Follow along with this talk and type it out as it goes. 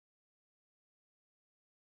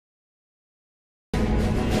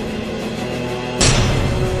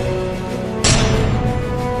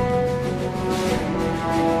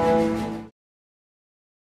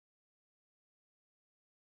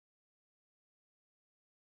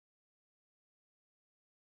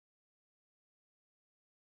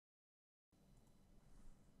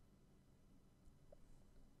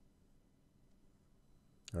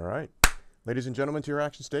Alright. Ladies and gentlemen, to your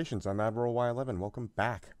action stations. I'm Admiral Y11. Welcome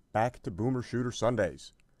back. Back to Boomer Shooter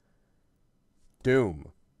Sundays.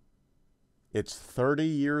 Doom. It's 30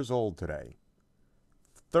 years old today.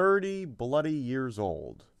 30 bloody years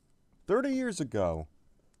old. 30 years ago,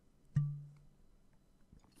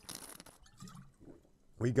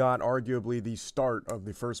 we got arguably the start of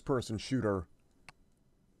the first-person shooter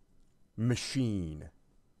machine.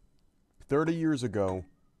 30 years ago,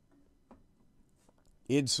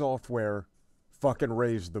 id Software fucking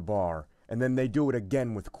raised the bar. And then they do it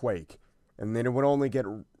again with Quake. And then it would only get...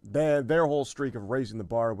 Their whole streak of raising the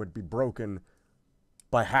bar would be broken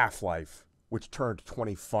by Half-Life, which turned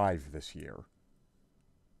 25 this year.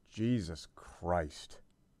 Jesus Christ.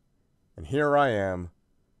 And here I am,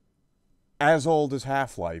 as old as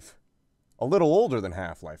Half-Life, a little older than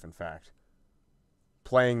Half-Life, in fact,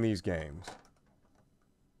 playing these games.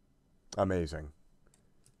 Amazing.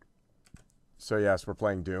 So yes, we're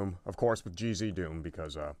playing Doom. Of course with GZ Doom,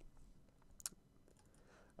 because I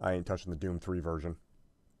ain't touching the Doom 3 version.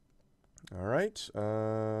 Alright,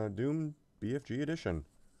 Doom BFG Edition.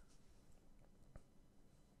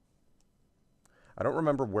 I don't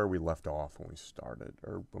remember where we left off when we started,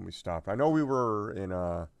 or when we stopped. I know we were in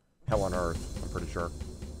Hell on Earth, I'm pretty sure.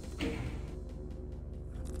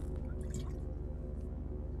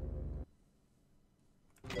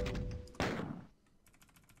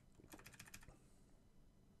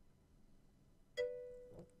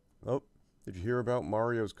 Oh, did you hear about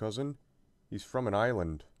Mario's cousin? He's from an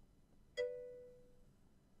island.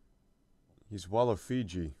 He's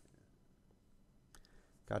Fiji.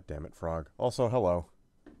 God damn it, Frog. Also, hello.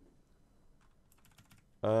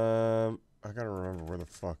 I gotta remember where the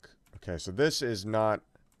fuck... Okay, so this is not...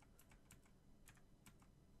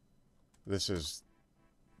 This is...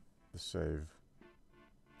 the save.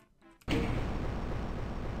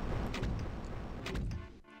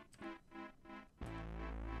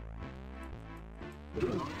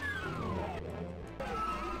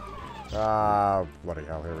 Ah, bloody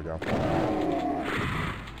hell, here we go.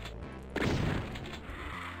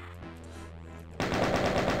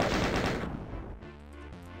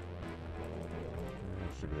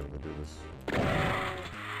 Should be able to do this.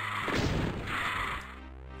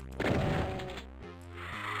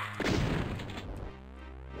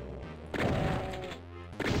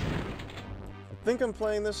 I think I'm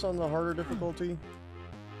playing this on the harder difficulty.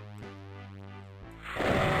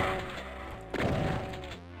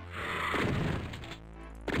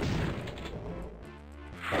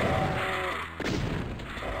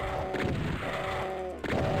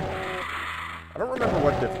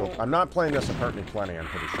 I'm not playing this on Hurt Me Plenty, I'm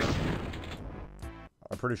pretty sure.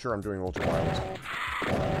 I'm pretty sure I'm doing ultraviolet.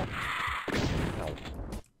 Ow.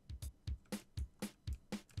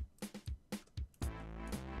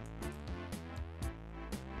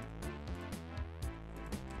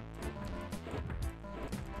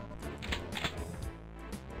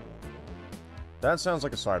 That sounds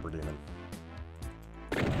like a cyber demon.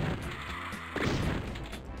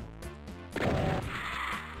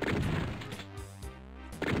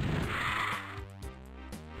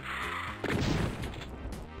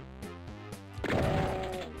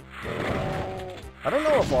 I don't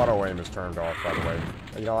know if auto aim is turned off, by the way.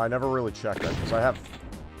 You know, I never really checked it, because I have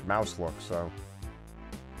mouse look, so...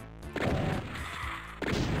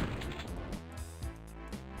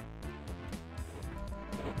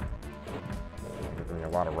 Giving me a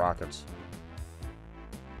lot of rockets.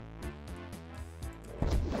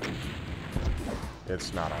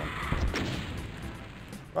 It's not on.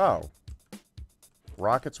 Oh.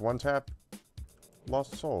 Rockets, one tap.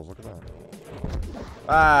 Lost souls, look at that.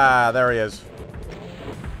 Ah, there he is.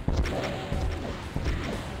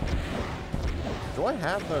 Do I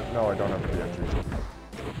have the... No, I don't have the BFG.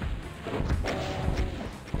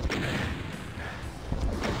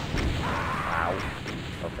 Ow.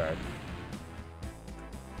 Okay.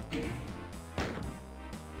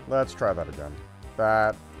 Let's try that again.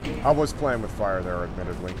 That... I was playing with fire there,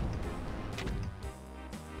 admittedly.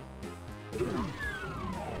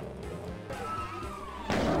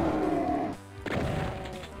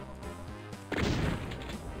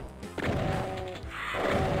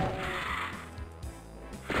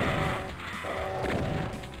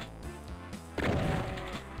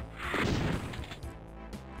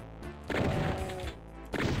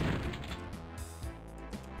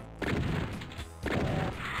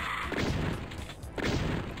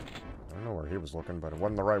 Was looking, but it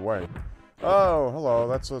wasn't the right way. Oh, hello,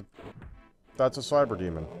 that's a cyber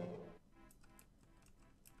demon.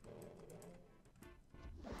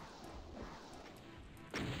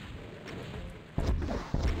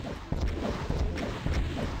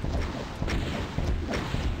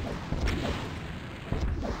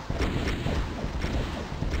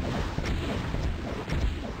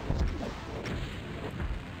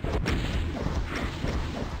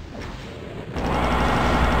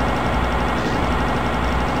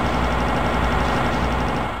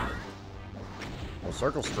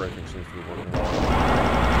 Circle strafing seems to be working well.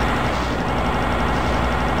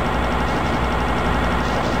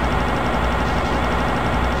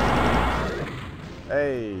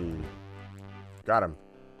 Hey! Got him.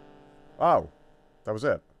 Oh, that was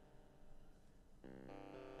it.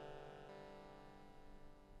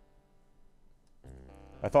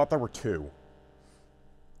 I thought there were two.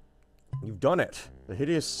 You've done it. The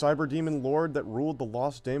hideous cyber demon lord that ruled the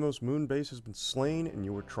Lost Deimos moon base has been slain, and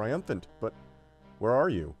you were triumphant. But where are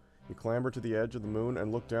you? You clamber to the edge of the moon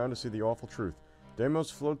and look down to see the awful truth.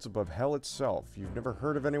 Deimos floats above hell itself. You've never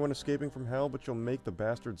heard of anyone escaping from hell, but you'll make the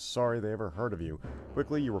bastards sorry they ever heard of you.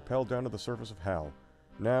 Quickly, you rappel down to the surface of hell.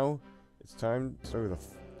 Now, it's time to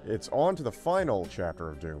it's on to the final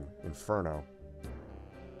chapter of Doom, Inferno.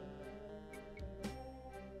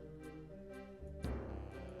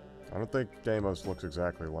 I don't think Deimos looks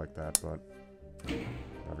exactly like that, but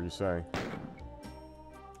whatever you say.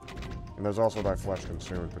 And there's also that Flesh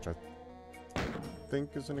Consumed, which I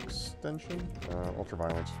think is an extension?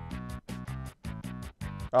 Ultraviolence.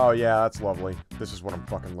 Oh yeah, that's lovely. This is what I'm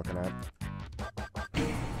fucking looking at.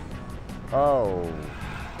 Oh,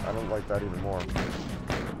 I don't like that even more.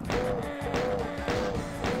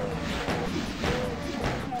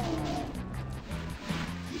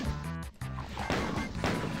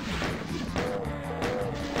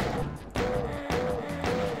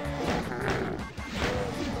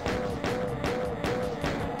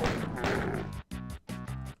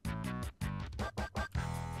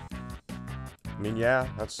 I mean, yeah,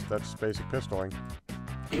 that's basic pistoling.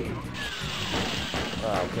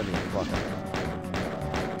 Oh, give me a fucking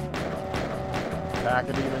pack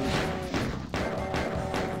of demons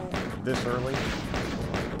this early.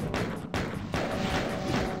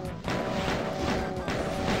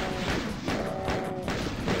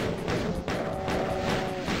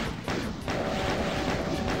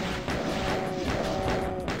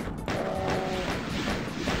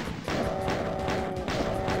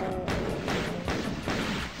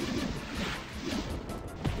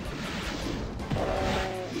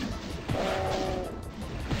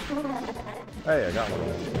 Hey, I got one.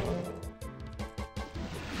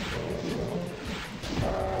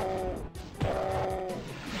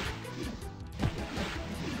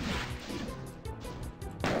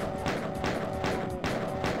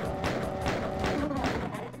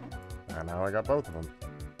 And now I got both of them.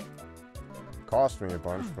 Cost me a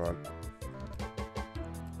bunch, but...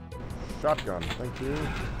 Shotgun, thank you.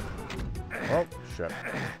 Oh, shit.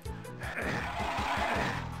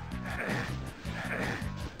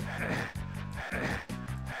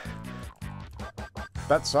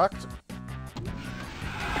 That sucked.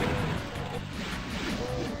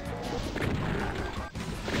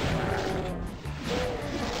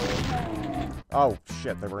 Oh,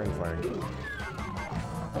 shit, they were inflating.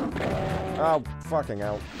 Oh, fucking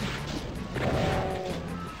hell.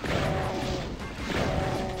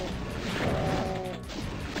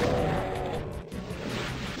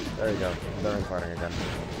 There you go. They're infighting again.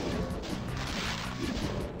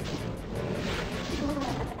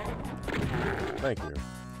 Thank you.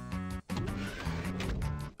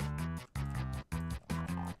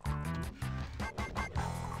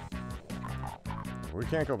 We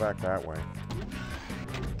can't go back that way.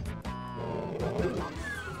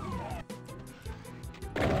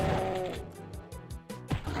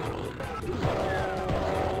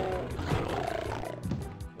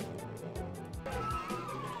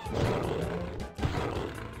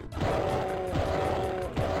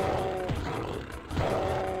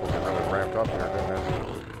 Up here, didn't it?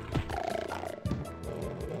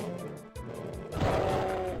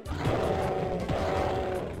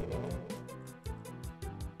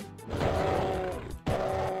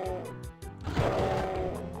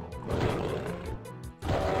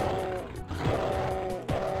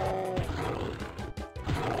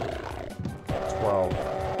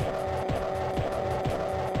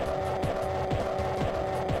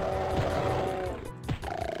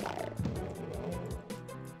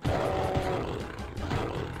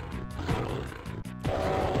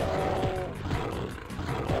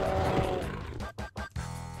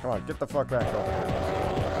 Come on, get the fuck back over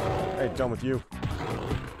here. Hey, done with you.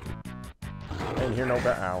 Ain't here no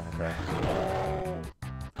ow, okay.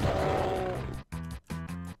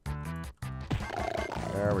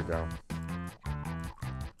 There we go.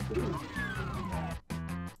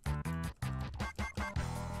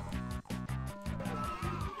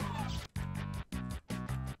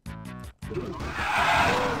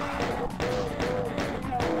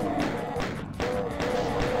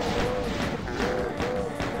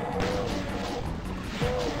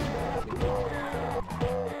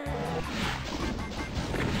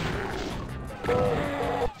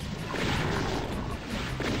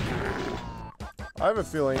 I have a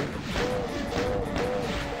feeling...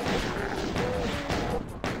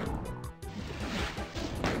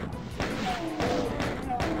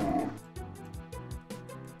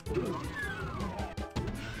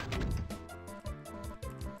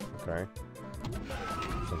 Okay.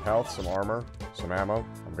 Some health, some armor, some ammo.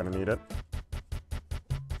 I'm gonna need it.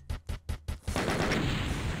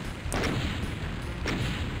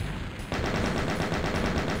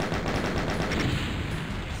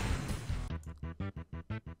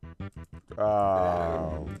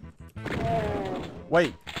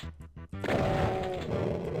 Wait!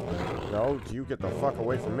 No, you get the fuck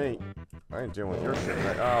away from me. I ain't dealing with your shit,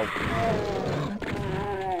 man. Oh.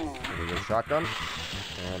 Need a shotgun.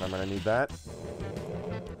 And I'm gonna need that.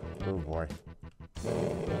 Oh boy.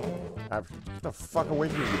 Get the fuck away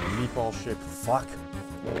from me, you meatball-shaped fuck.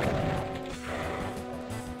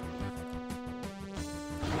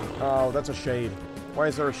 Oh, that's a shade. Why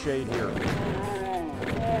is there a shade here?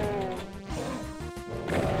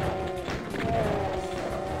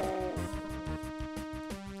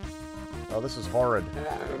 Oh, this is horrid.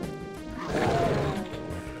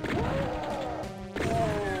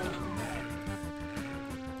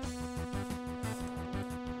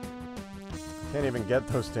 Can't even get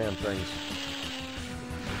those damn things.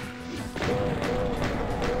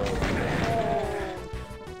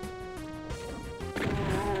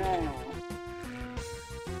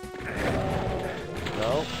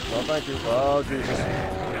 No, no thank you. Oh, Jesus.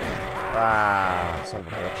 Ah, son of a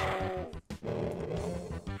bitch.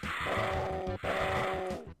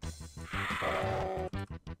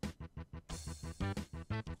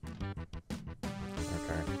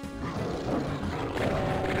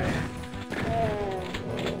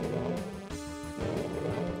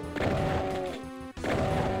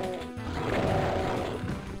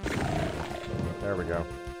 There we go.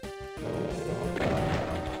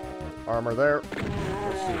 Armor there.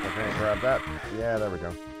 Let's see if I can grab that. Yeah, there we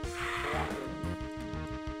go.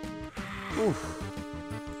 Oof.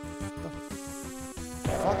 Get the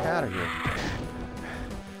fuck out of here.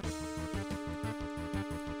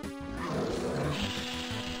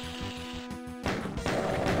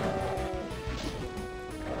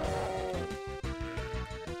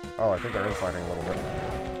 Oh, I think they're infighting a little bit.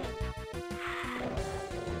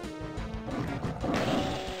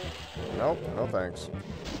 Nope, no thanks.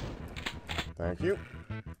 Thank you.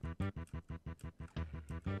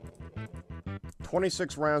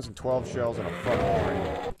 26 rounds and 12 shells and a fucking ring.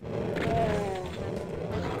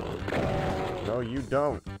 No, you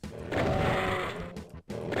don't.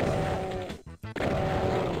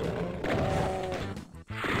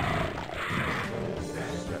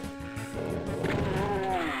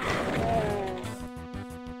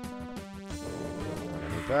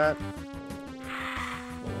 That.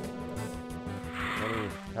 Any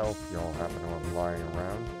health y'all happen to have lying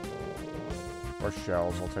around? Or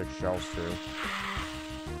shells, I'll take shells too.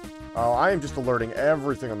 Oh, I am just alerting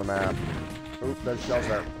everything on the map. Oop, there's shells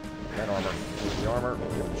there. And armor. Here's the armor,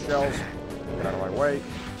 give the shells. Get out of my way.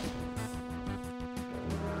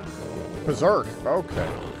 Berserk, okay.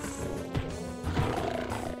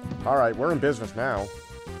 Alright, we're in business now.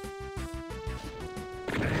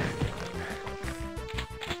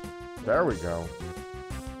 There we go.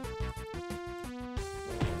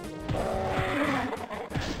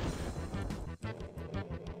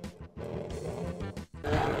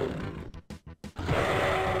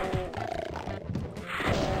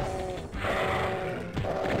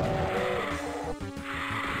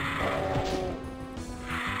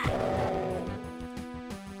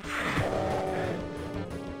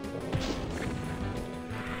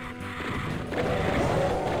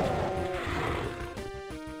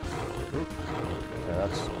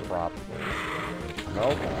 Prop.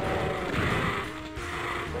 Nope.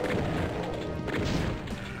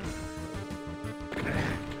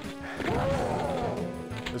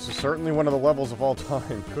 This is certainly one of the levels of all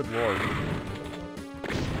time. Good lord.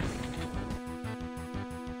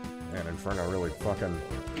 Man, Inferno really fucking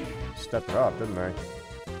stepped it up, didn't they?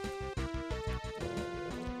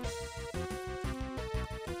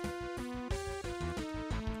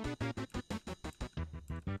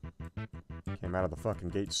 Came out of the fucking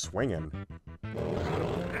gate swinging.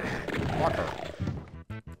 Fucker.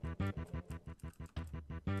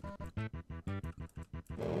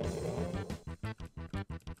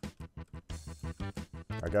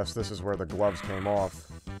 I guess this is where the gloves came off.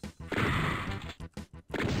 Yeah,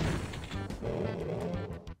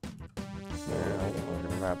 I'll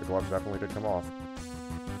give him that. The gloves definitely did come off.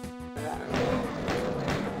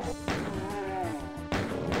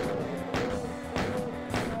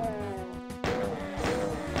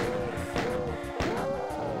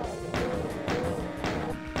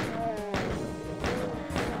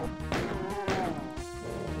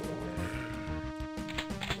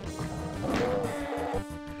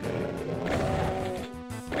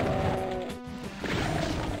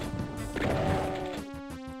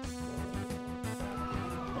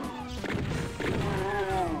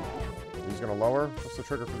 lower? What's the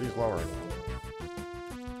trigger for these lowering?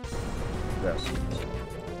 This.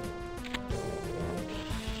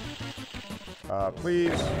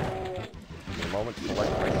 Please. Give me a moment to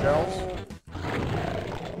collect my shells.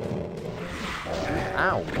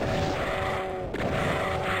 Ow.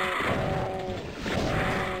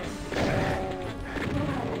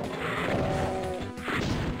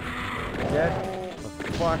 Get the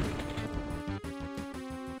fuck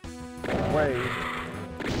away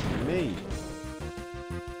from me.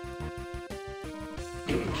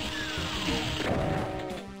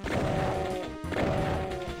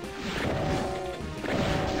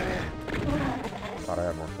 Thought I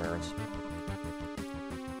had more clearance.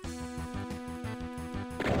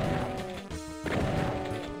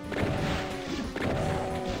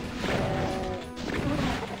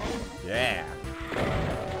 Yeah.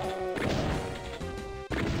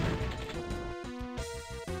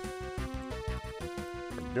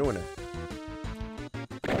 I'm doing it.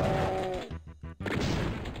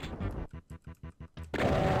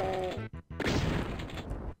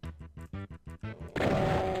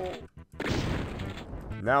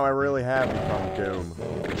 Now I really have become Doom.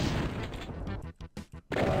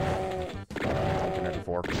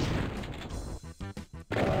 1994.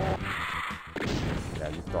 Yeah,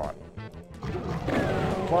 you thought.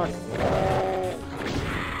 Fuck.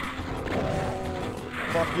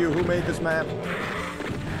 Fuck you, who made this map?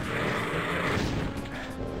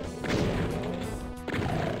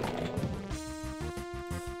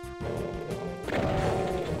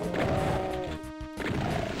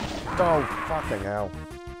 Oh, fucking hell.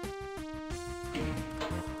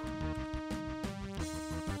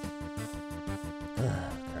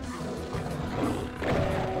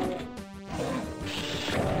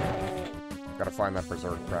 Gotta find that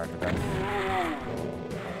berserk crack again.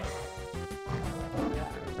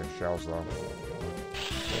 Take shells though.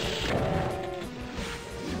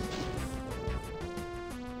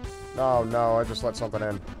 No, no, I just let something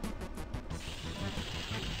in.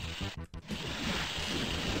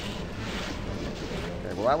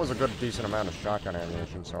 Okay, well that was a good decent amount of shotgun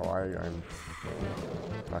ammunition, so I'm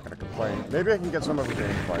not gonna complain. Maybe I can get some of the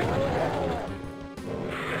gameplay.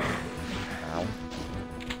 Ow.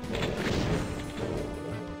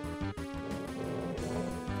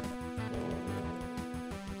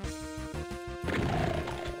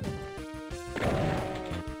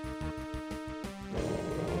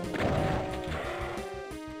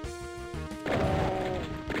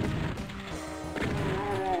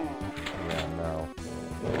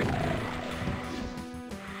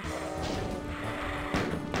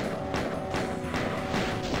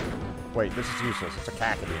 Wait, this is useless. It's a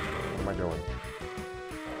Kakadu. What am I doing?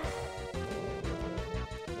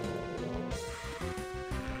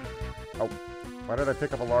 Oh. Why did I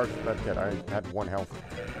pick up a large med kit? I had 1 health.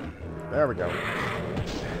 There we go.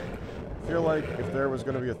 I feel like if there was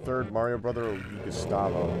going to be a third Mario Brother, it would be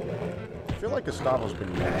Gustavo. I feel like Gustavo's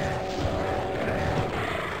been used.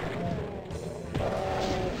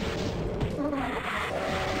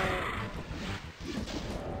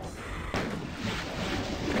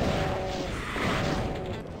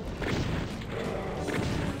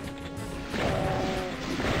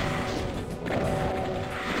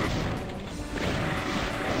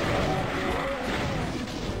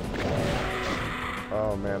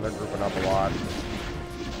 Oh man, they're grouping up a lot.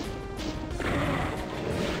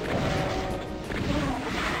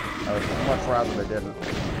 I would much rather they didn't.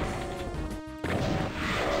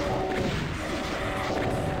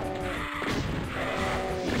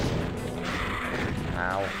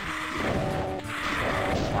 Ow.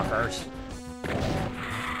 Fuckers.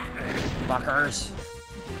 Fuckers.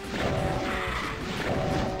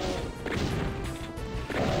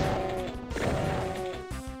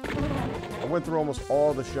 I went through almost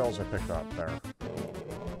all the shells I picked up there.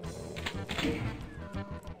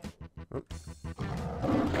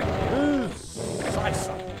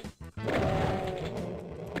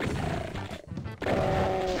 Oh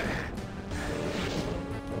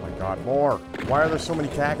my god, more! Why are there so many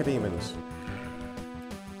cacodemons?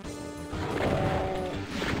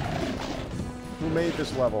 Who made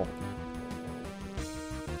this level?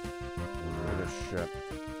 Look at this shit.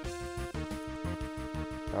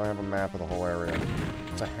 Now I have a map of the whole area.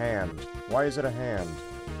 It's a hand. Why is it a hand?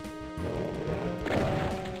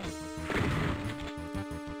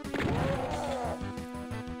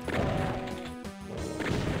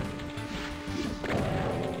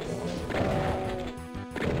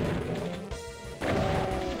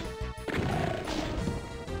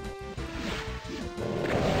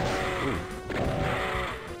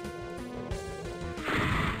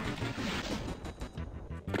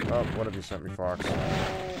 Oh, what have you sent me, Fox?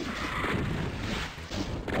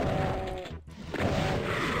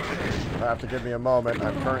 You'll have to give me a moment.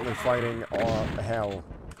 I'm currently fighting hell.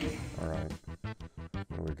 Alright.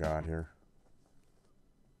 What do we got here?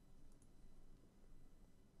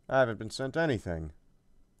 I haven't been sent anything.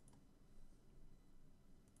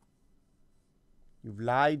 You've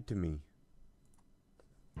lied to me.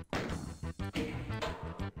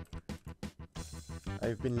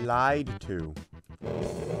 I've been lied to.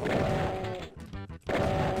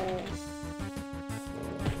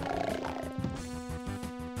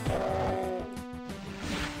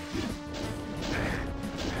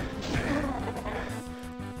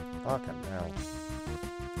 Fucking hell.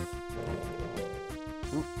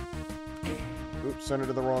 Oop. Oops, sent it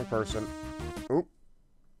to the wrong person. Oop.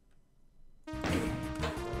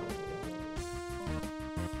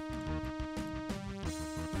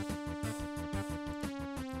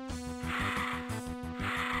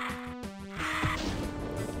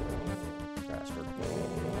 Bastard.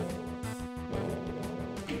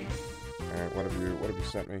 Alright, what have you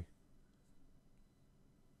sent me?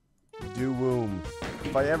 Do-woom.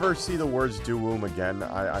 If I ever see the words do-woom again,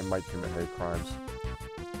 I might commit hate crimes.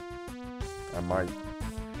 I might.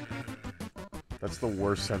 That's the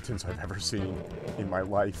worst sentence I've ever seen in my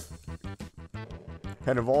life.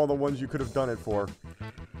 And of all the ones you could have done it for,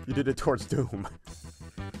 you did it towards Doom.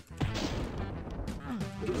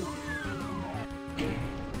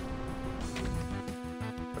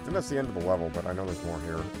 I think that's the end of the level, but I know there's more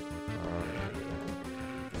here.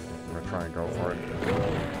 I'm gonna try and go for it.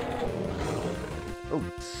 Oh,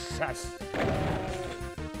 shit.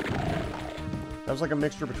 That was like a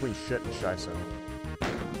mixture between shit and scheisse.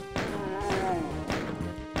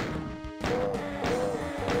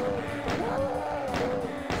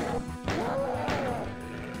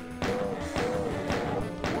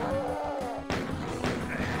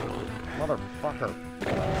 Motherfucker.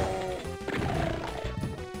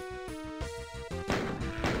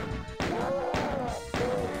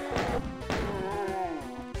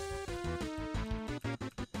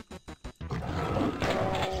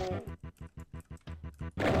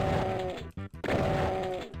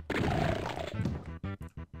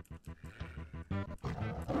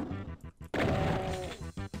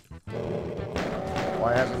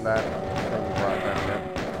 Why hasn't that thing brought down yet?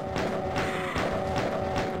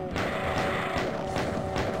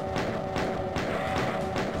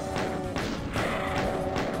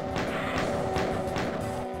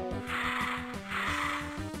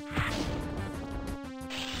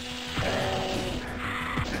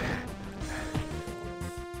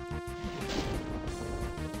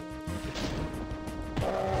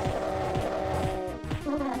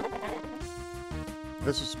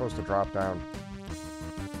 This is supposed to drop down.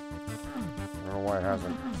 I don't know why it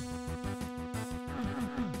hasn't.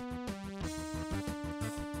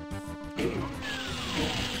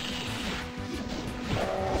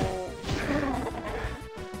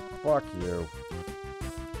 Fuck you.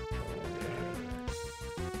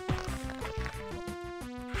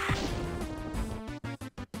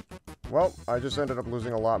 Well, I just ended up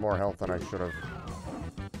losing a lot more health than I should have.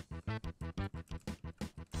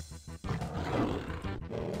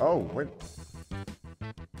 Oh, wait.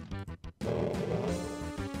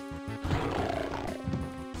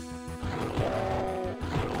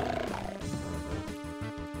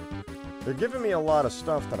 They're giving me a lot of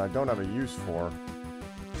stuff that I don't have a use for.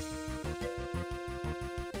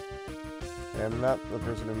 And not the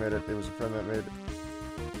person who made it. It was a friend that made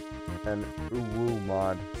an uwu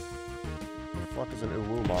mod. What the fuck is an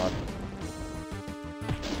uwu mod?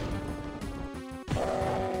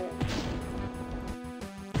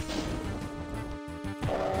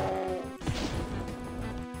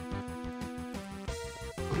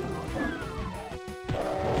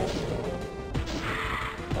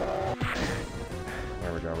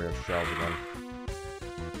 There we go, we have shells again.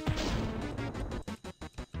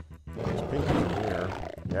 There's pinkies in here.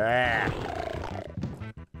 Yeah!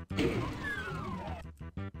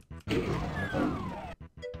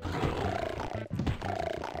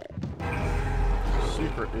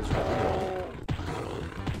 Secret is revealed.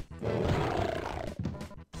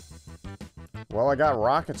 Well, I got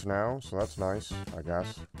rockets now, so that's nice, I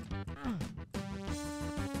guess.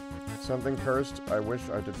 Something cursed I wish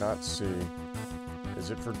I did not see. Is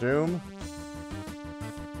it for Doom?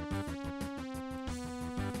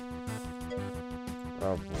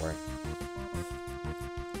 Oh boy. Okay,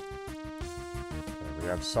 we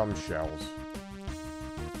have some shells.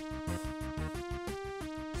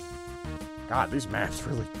 God, these maps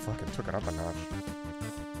really fucking took it up a notch.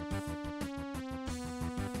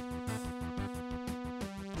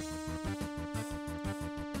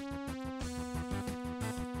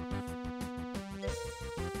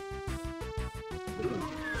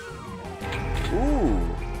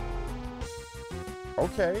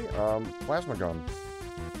 Okay, plasma gun.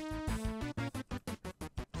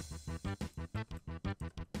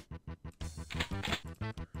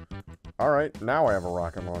 Alright, now I have a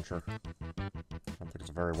rocket launcher. I don't think it's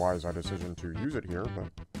a very wise decision to use it here,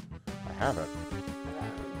 but I have it.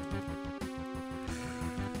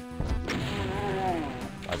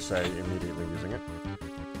 I'd say immediately using it.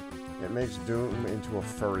 It makes Doom into a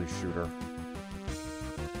furry shooter.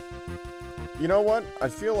 You know what? I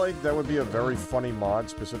feel like that would be a very funny mod,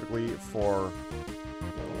 specifically for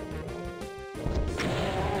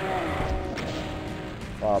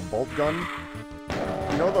bolt gun.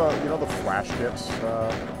 You know the flash kits.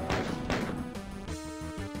 I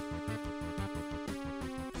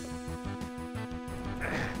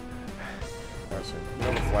see. You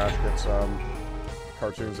know the flash kits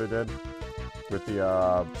cartoons they did with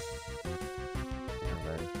the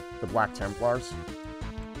Black Templars.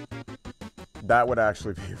 That would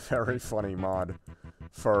actually be a very funny mod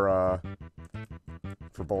for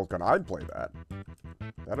bolt gun. I'd play that.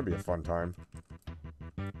 That'd be a fun time.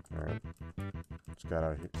 All right, let's get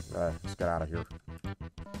out of here. Let's get out of here.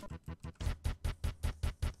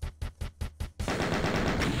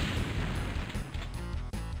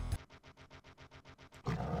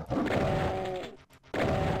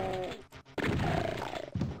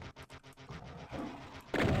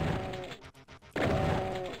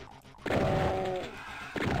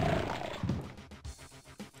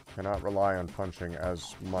 Cannot rely on punching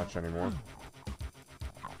as much anymore.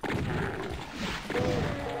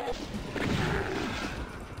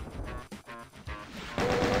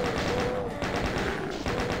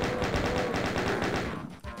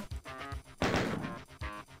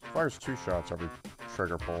 Fires 2 shots every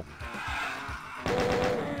trigger pull.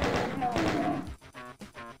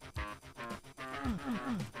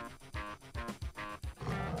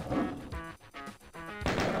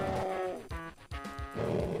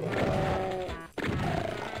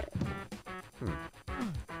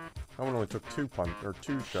 That one only took 2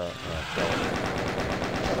 shots.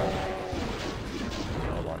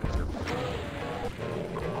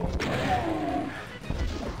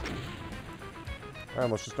 I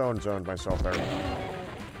almost just zoned myself there.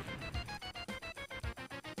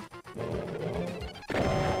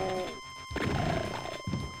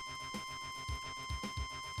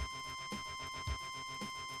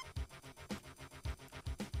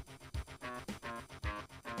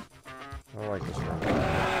 I like this one.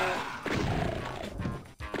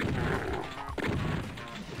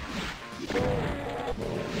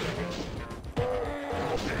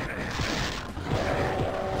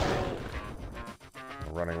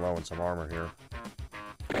 Running low on some armor here.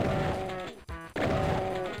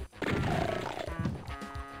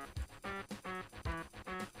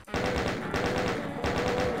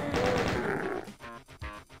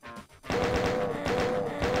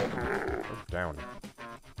 Down.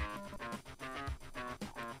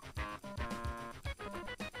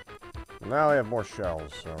 Now I have more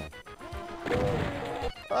shells, so...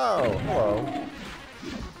 Oh, hello.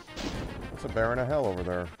 It's a bear in a hell over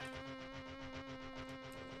there.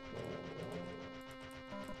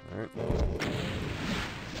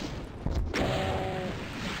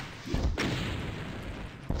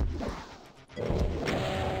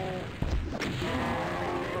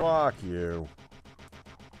 Fuck you.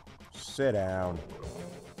 Sit down.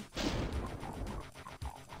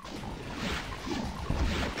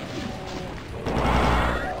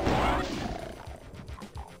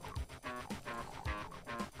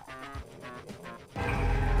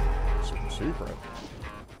 Secret.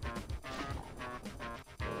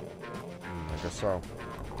 I guess so.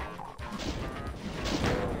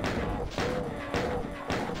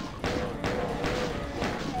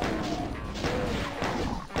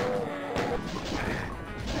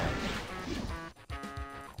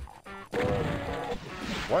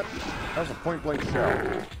 What? That was a point-blank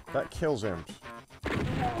shell. That kills imps.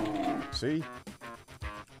 See?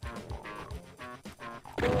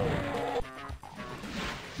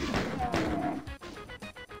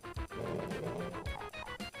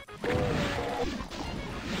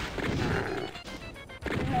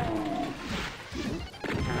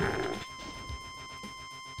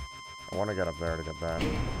 I want to get up there to get that.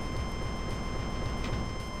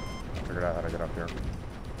 Figured out how to get up here.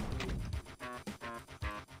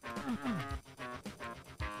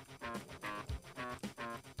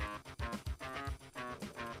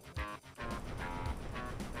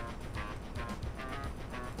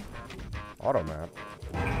 Auto map.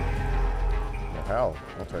 Well, hell,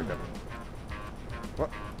 I'll take it. What?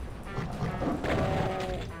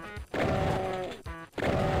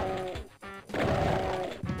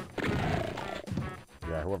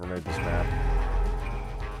 Yeah, whoever made this map.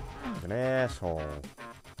 An asshole.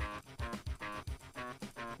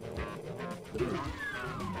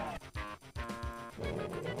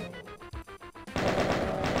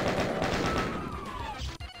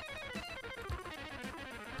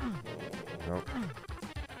 Nope.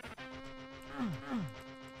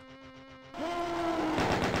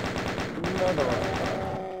 Another one.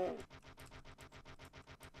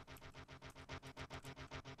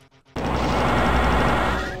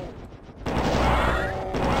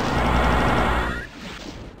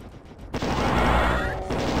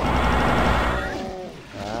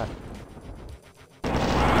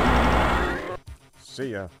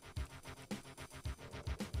 See ya.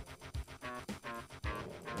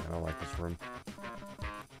 I don't like this room.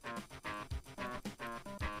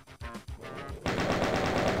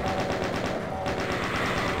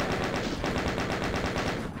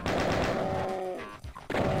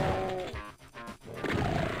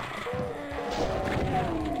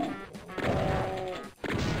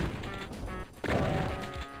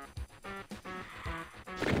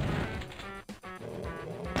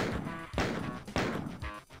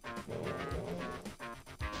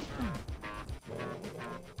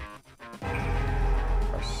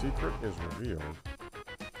 Secret is revealed.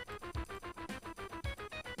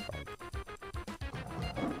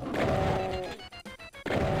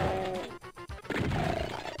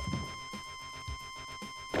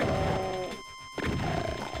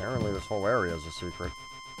 Apparently this whole area is a secret.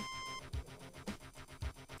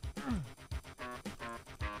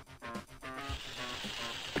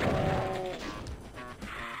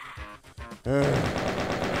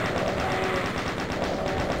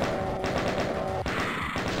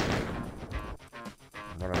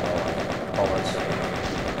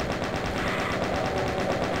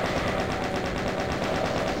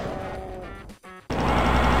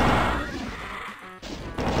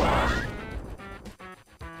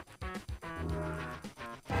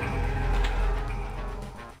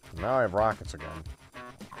 Now I have rockets again.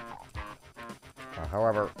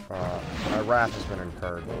 However, my wrath has been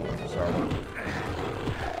incurred, so...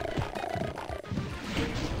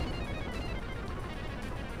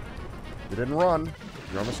 You didn't run.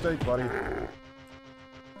 Your mistake, buddy.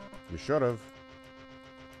 You should have.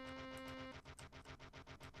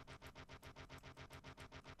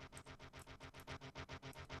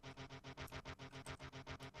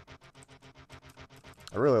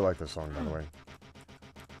 I really like this song, by the way.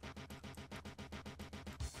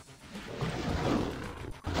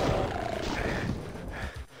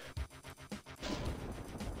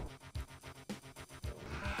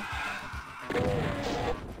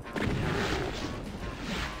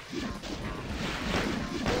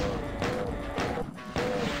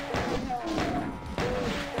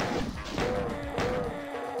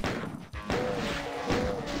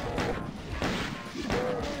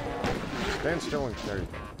 Stand still and there you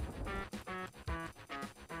go.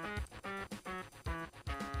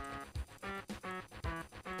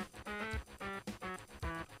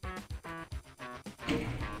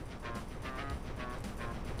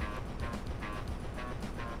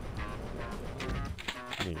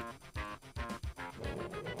 Neat.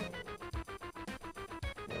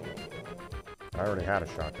 I already had a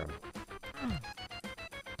shotgun.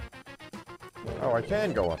 Oh, I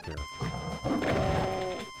can go up here.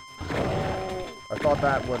 I thought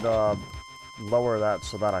that would lower that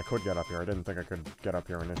so that I could get up here. I didn't think I could get up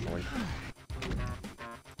here initially.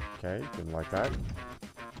 Okay, didn't like that.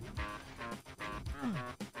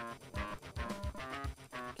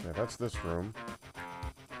 Okay, that's this room.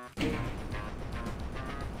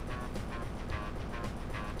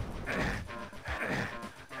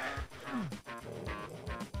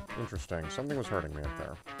 Interesting. Something was hurting me up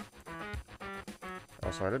there.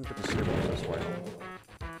 Also, I didn't get to see what was this way.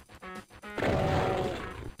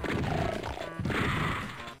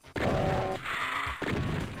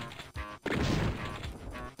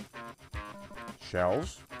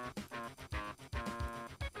 Shells.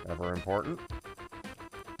 Ever important.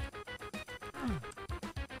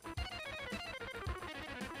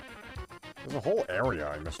 There's a whole area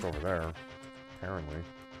I missed over there, apparently.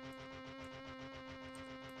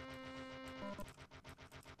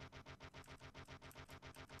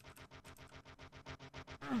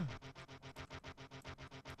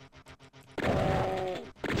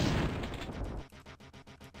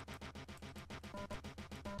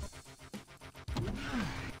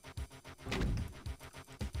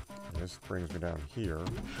 This brings me down here.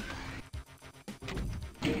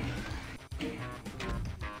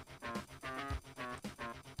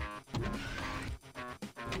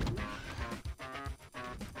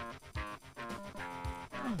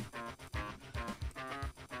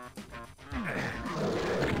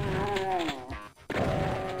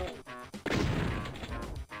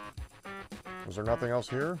 Was there nothing else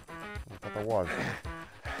here? I thought there was.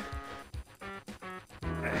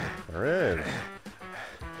 There is.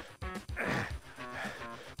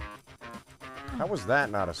 How was that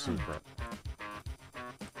not a secret?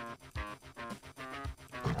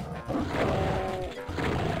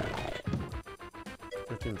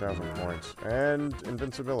 $15,000 points. And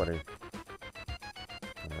invincibility.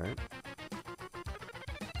 Alright.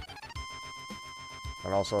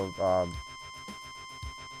 And also,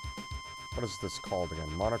 what is this called again?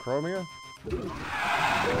 Monochromia?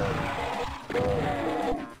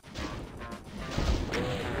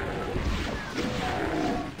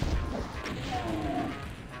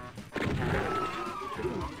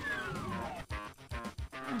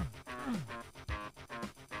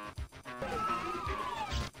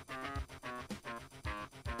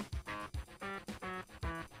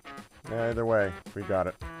 Either way, we got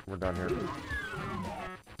it. We're done here.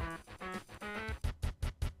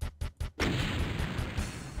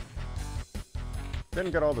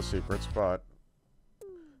 Didn't get all the secrets, but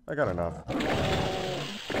I got enough.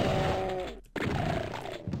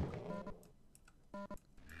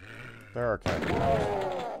 There are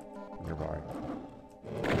catacombs nearby.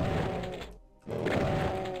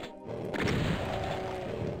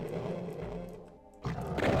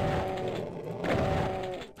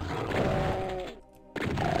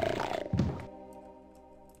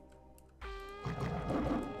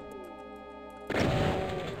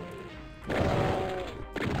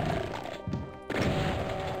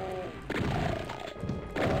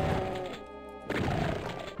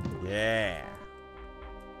 Yeah.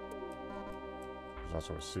 There's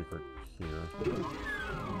also a secret here.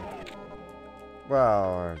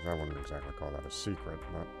 Well, I wouldn't exactly call that a secret,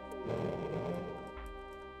 but...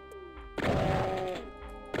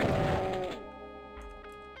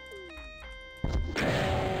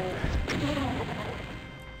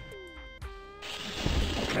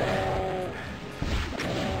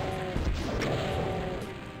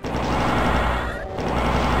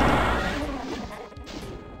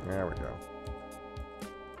 There we go.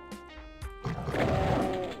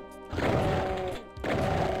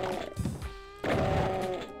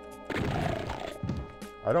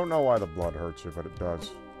 I don't know why the blood hurts you, but it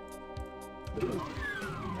does.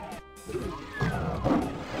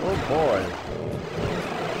 Oh boy.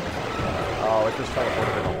 Oh, it just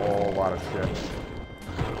teleported in a whole lot of shit.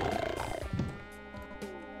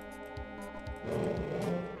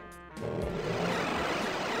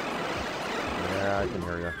 Yeah, I can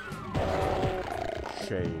hear you.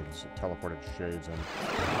 Shades. It teleported shades in.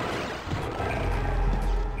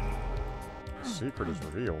 The secret is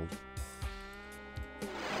revealed.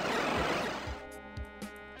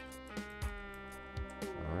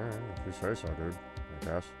 Alright, if you say so, dude. I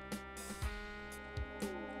guess.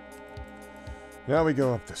 Now we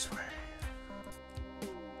go up this way.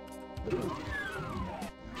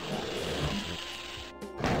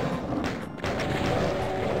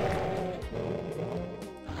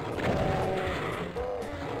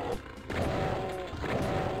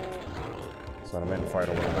 Let's let him in fight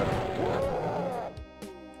a little bit.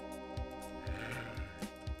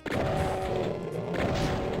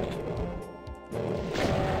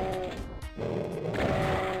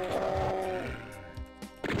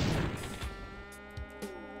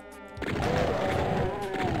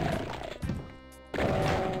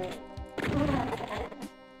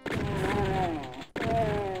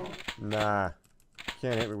 Nah.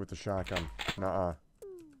 Can't hit me with the shotgun. Nuh-uh.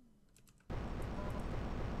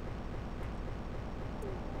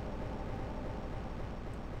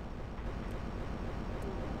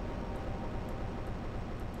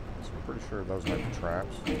 So I'm pretty sure those might be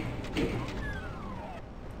traps.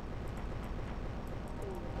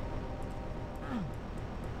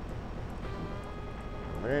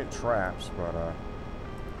 They ain't traps, but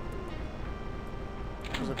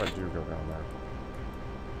what if I do go down there?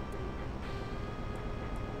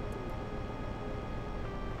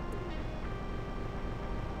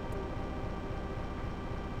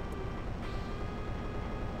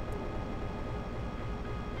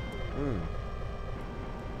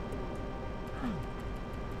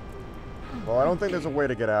 Well, I don't think there's a way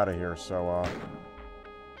to get out of here, so,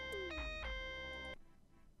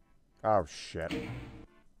 oh, shit.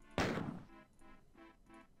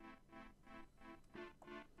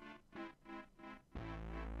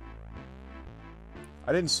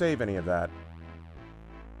 I didn't save any of that.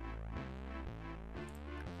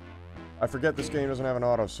 I forget this game doesn't have an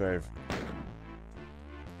autosave.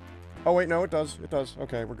 Oh, wait, no, it does. It does.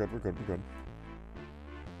 Okay, we're good, we're good, we're good.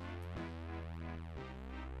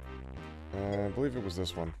 I believe it was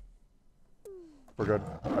this one. We're good.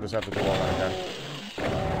 I just have to do all that again.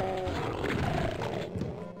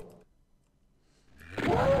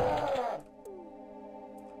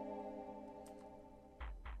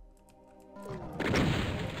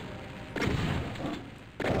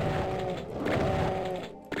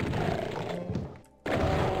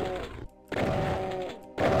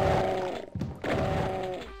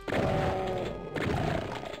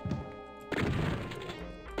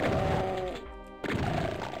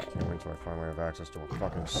 finally have access to a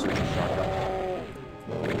fucking super shotgun.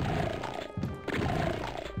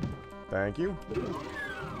 Thank you.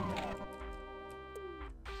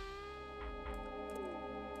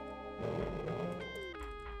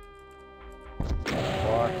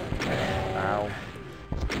 Fuck. Ow.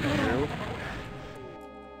 You.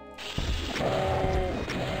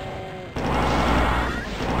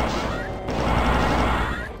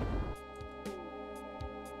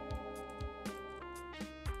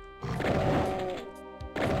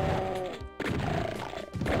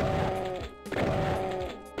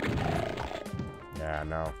 Yeah,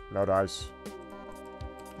 no. No dice.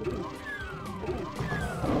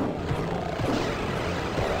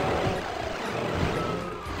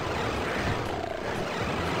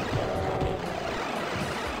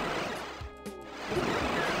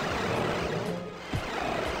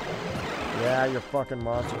 Yeah, your fucking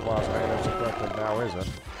monster class ain't as effective now, is it?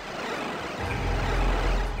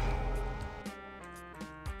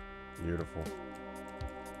 Beautiful.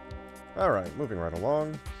 Alright, moving right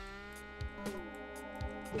along.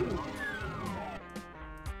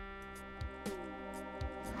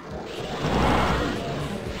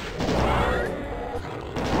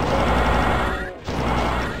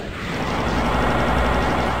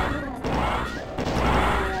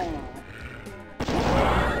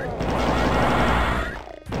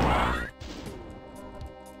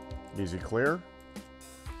 Easy clear.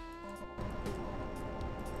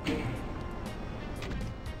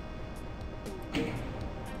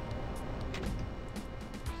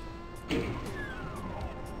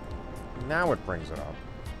 Now it brings it up.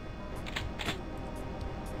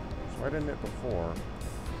 So I didn't hit before.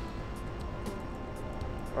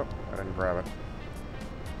 Oh, I didn't grab it.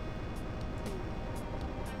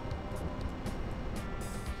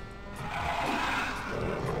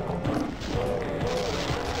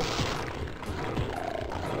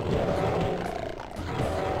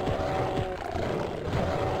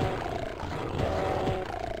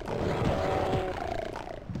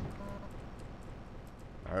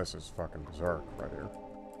 This is fucking berserk right here.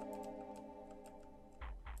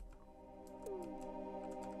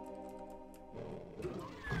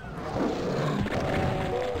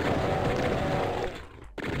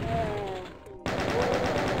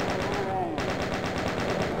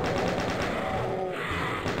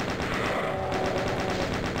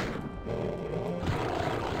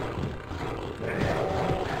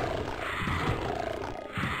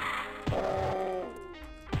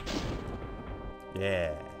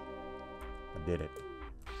 Yeah. I did it.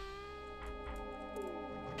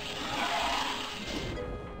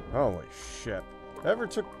 Holy shit. Have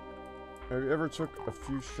you ever took a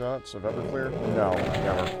few shots of Everclear? No,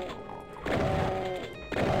 never.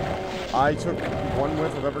 I took one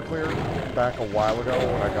whiff of Everclear back a while ago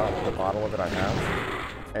when I got the bottle of it I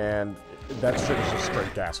have, and that shit is just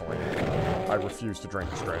straight gasoline. I refuse to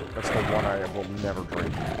drink it straight. That's the one I will never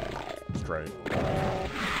drink straight.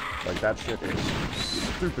 Like, that shit is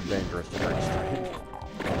stupid dangerous to drink straight.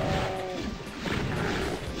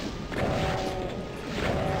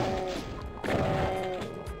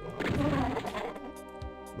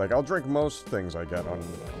 Like, I'll drink most things I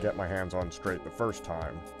get my hands on straight the first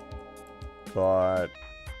time. But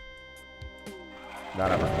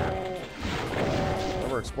not Everclear. There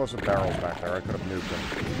were explosive barrels back there. I could have nuked them.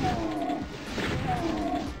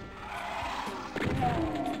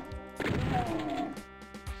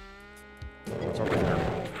 What's over here?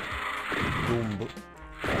 Boom.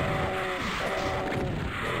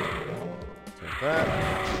 Take that.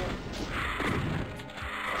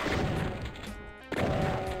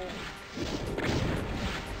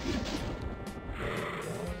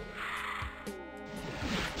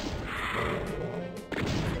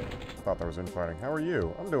 Thought there was infighting. How are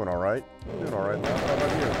you? I'm doing alright. I'm doing alright now. How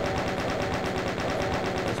about you?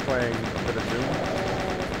 Just playing a bit of Doom.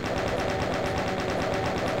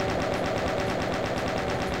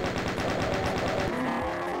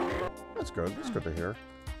 That's good. That's good to hear.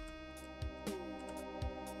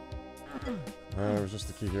 There was just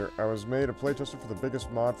the key here. I was made a playtester for the biggest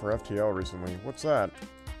mod for FTL recently. What's that?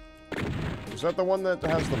 Is that the one that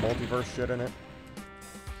has the multiverse shit in it?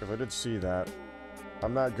 Because I did see that.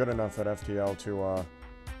 I'm not good enough at FTL to,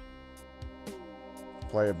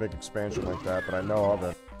 play a big expansion like that, but I know of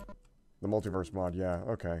it. The multiverse mod, yeah,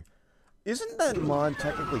 okay. Isn't that mod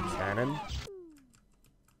technically canon?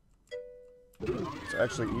 It's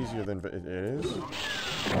actually easier than it is?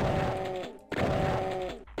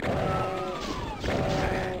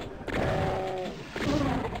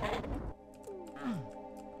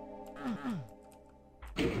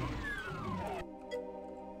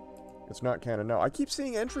 It's it's not canon now. I keep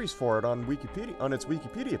seeing entries for it on Wikipedia, on its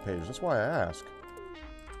Wikipedia page. That's why I ask.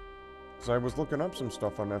 Because I was looking up some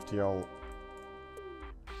stuff on FTL,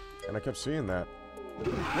 and I kept seeing that.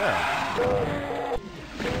 Yeah.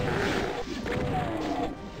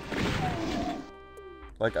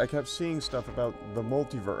 Like, I kept seeing stuff about the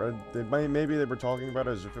multiverse. Maybe they were talking about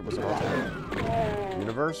it as if it was an alternate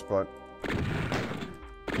universe, but...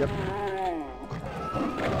 Yep.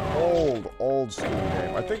 Old Steam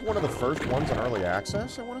game. I think one of the first ones in Early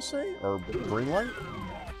Access, I want to say? Or Greenlight?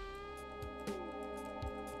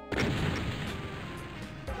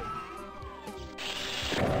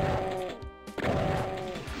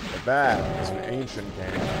 That is an ancient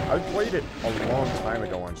game. I played it a long time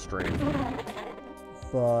ago on stream.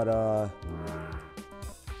 But, I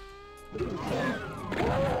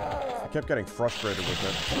kept getting frustrated with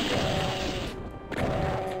it.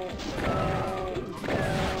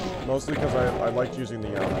 Mostly because I liked using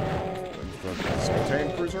the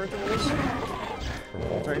Sultan Cruiser, I think it was? Or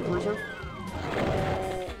Sultan Cruiser?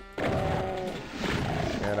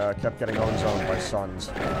 And, kept getting own-zoned by Suns.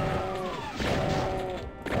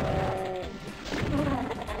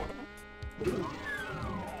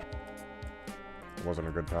 Wasn't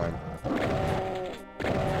a good time.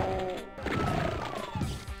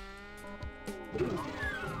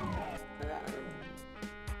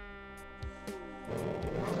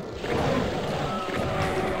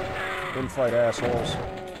 Infight assholes.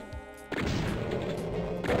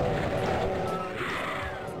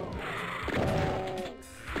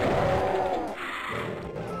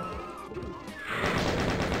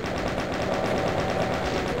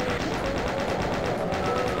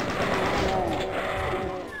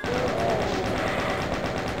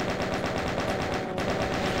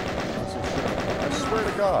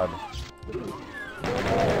 God.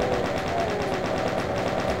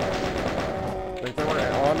 Like they were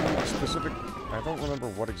on specific... I don't remember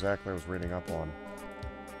what exactly I was reading up on.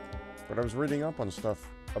 But I was reading up on stuff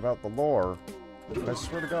about the lore, and I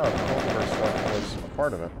swear to God, the multiverse stuff was a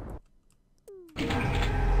part of it.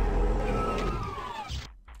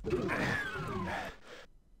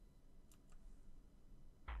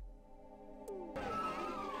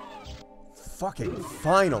 Fucking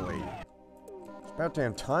finally! About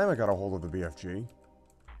damn time I got a hold of the BFG.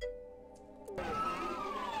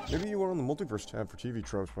 Maybe you were on the multiverse tab for TV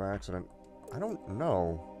tropes by accident. I don't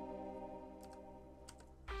know.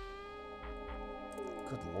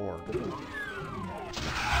 Good lord.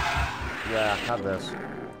 Yeah, have this.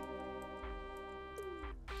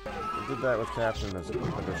 I did that with Captain as an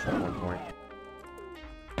addition at one point.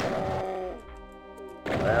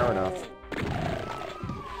 Fair enough.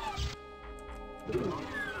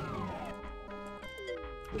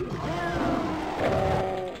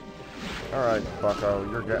 Alright, bucko,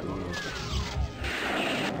 you're getting...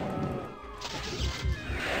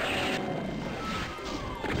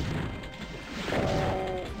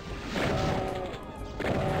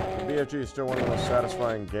 The BFG is still one of the most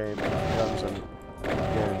satisfying guns in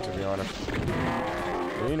gaming, to be honest.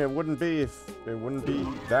 I mean, it wouldn't be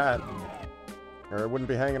that. Or it wouldn't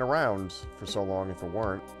be hanging around for so long if it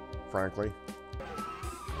weren't, frankly.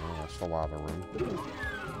 Oh, that's the lava room.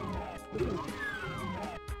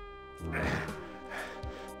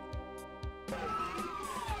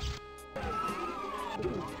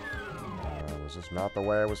 Was this not the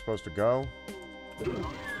way I was supposed to go?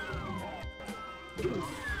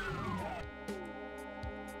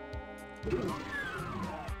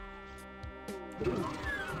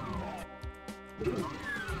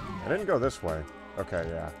 I didn't go this way. Okay,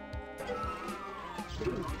 yeah.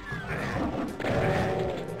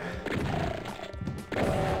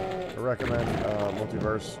 I recommend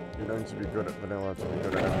Multiverse. You don't need to be good at vanilla to be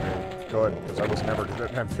good at MP. Good, because I was never good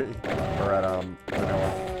at MP. Or at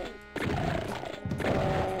vanilla.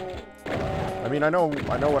 I mean, I know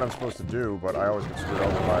what I'm supposed to do, but I always get screwed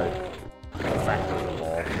over by the factors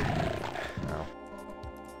involved. No.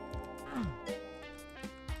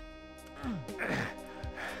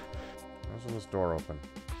 How's this door open?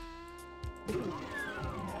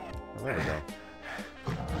 Oh, there we go.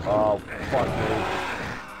 Oh, fuck me.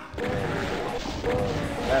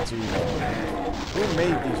 That's evil. Who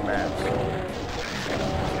made these maps?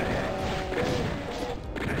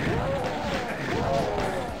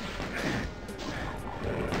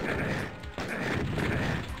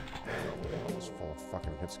 It's full of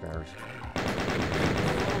fucking hit scares.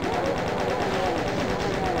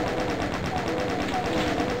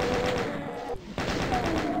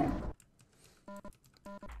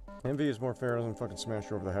 Envy is more fair than fucking smash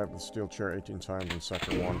you over the head with a steel chair 18 times in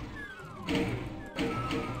Sector 1.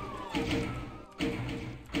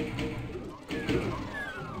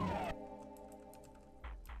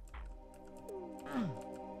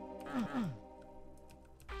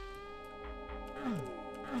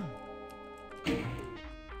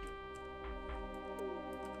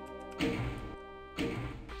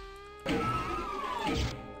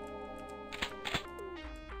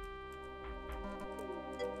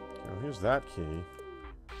 here's that key.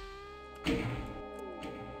 I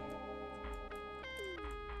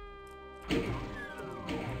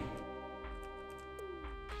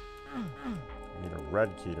need a red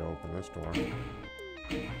key to open this door.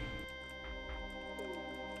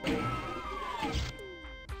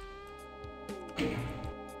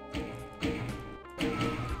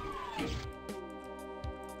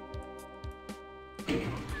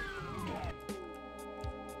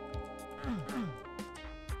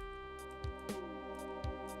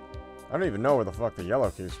 I don't even know where the fuck the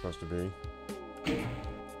yellow key is supposed to be. And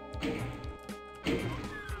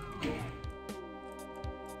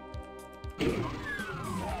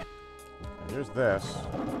here's this.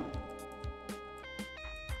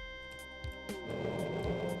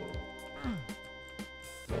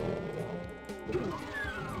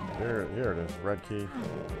 Here it is, red key.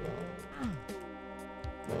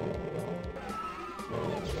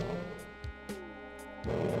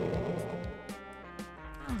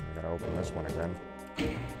 Open this one again.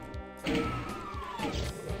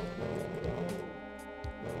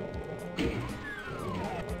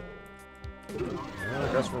 Well,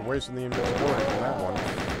 I guess we're wasting the invincibility from that one.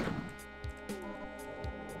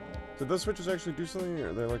 Did those switches actually do something,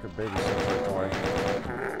 or are they like a baby sensor toy?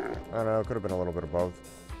 I don't know, it could have been a little bit of both.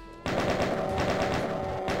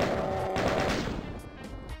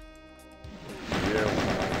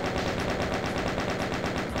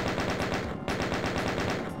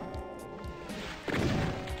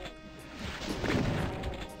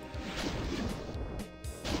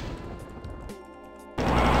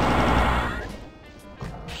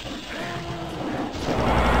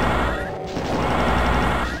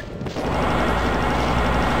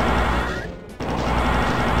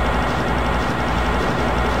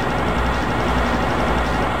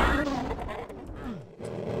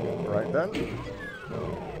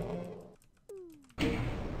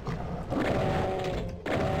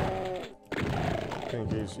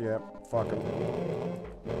 Pinkies, yep, fuck him.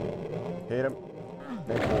 Hate him.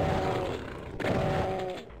 Thank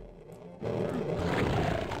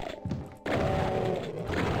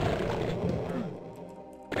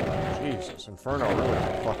you. Jesus, Inferno really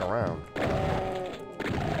doesn't fuck around.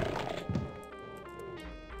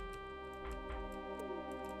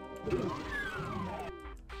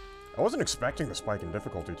 I wasn't expecting the spike in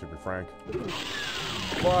difficulty, to be frank.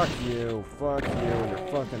 Fuck you, and your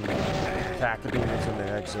fucking cacodemons in the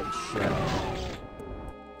exit shit.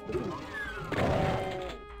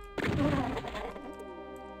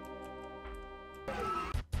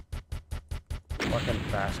 Fucking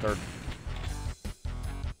bastard.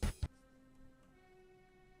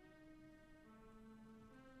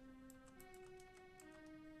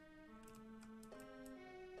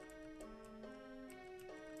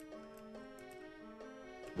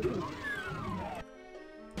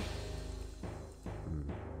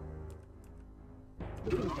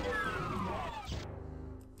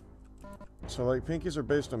 So, like, pinkies are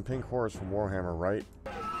based on pink horrors from Warhammer, right?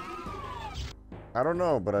 I don't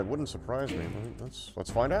know, but it wouldn't surprise me.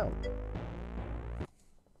 Let's find out.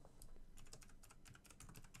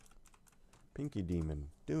 Pinky Demon.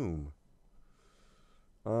 Doom.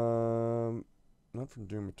 Not from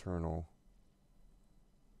Doom Eternal.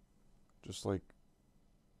 Just like...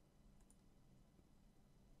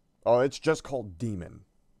 Oh, it's just called Demon.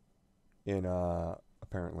 In,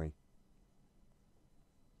 apparently.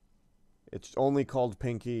 It's only called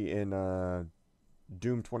Pinky in,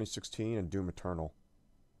 Doom 2016 and Doom Eternal.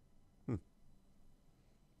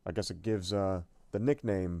 I guess it gives, the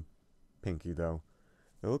nickname Pinky, though.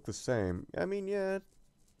 They look the same. I mean, yeah,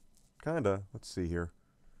 kinda. Let's see here.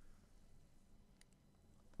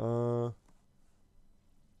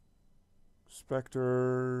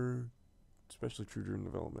 Spectre, especially true during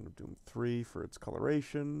development of Doom 3 for its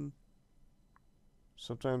coloration.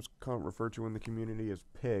 Sometimes referred to in the community as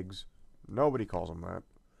pigs. Nobody calls them that.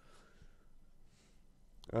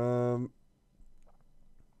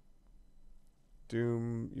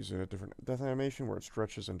 Doom uses a different death animation where it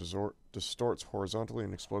stretches and distorts horizontally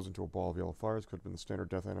and explodes into a ball of yellow fires. Could have been the standard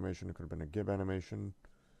death animation. It could have been a gib animation.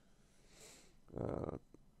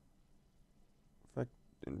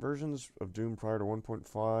 In versions of Doom prior to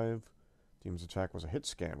 1.5, Doom's attack was a hit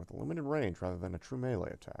scan with a limited range rather than a true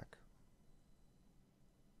melee attack.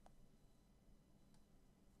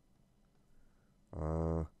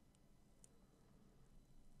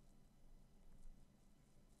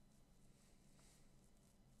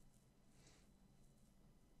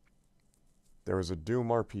 There was a Doom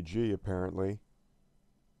RPG, apparently,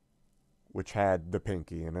 which had the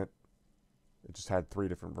Pinky in it. It just had 3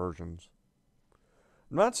 different versions.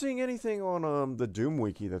 I'm not seeing anything on the Doom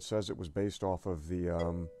Wiki that says it was based off of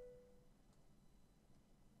the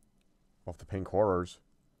Off the pink horrors.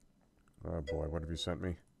 Oh boy, what have you sent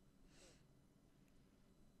me?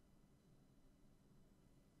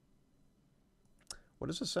 What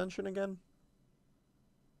is Ascension again?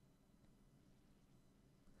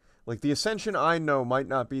 Like, the Ascension I know might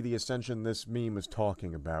not be the Ascension this meme is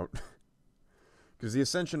talking about. Because the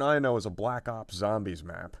Ascension I know is a Black Ops Zombies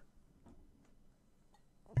map.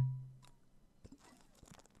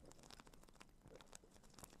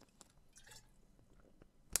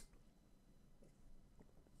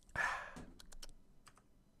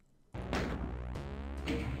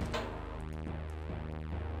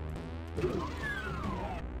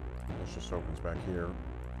 This just opens back here.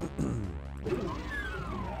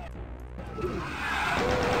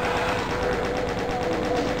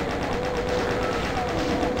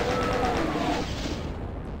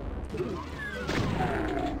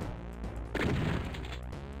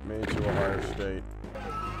 Made to a higher state.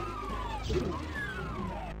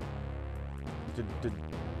 Did you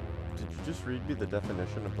just read me the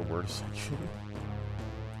definition of the word ascension?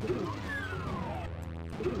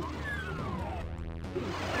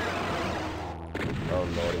 Oh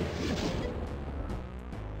lordy.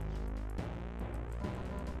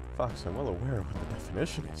 Fox, I'm well aware of what the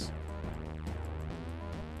definition is.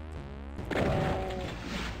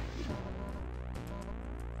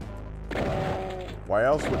 Why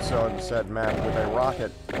else would said map with a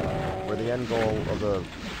rocket where the end goal of the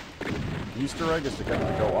Easter egg is to get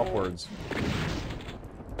them to go upwards?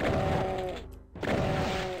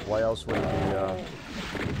 Why else would it be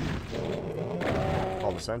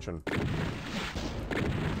called Ascension?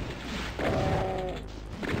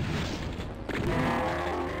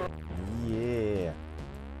 Yeah.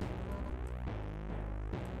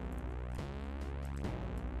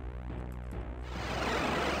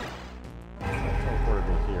 Teleported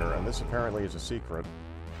me here, and this apparently is a secret.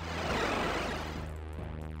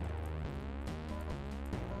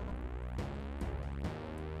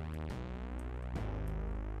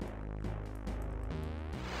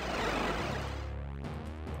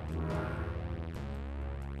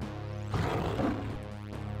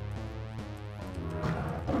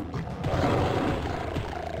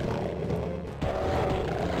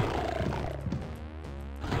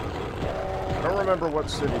 I don't remember what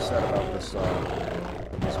City said about this,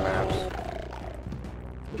 these maps,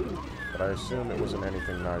 but I assume it wasn't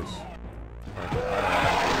anything nice. I don't know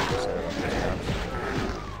what to say about these maps.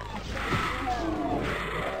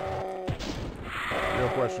 Real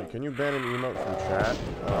question, can you ban an emote from chat?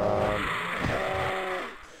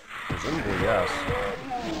 Presumably yes.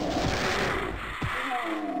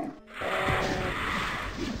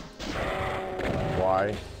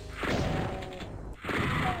 Why?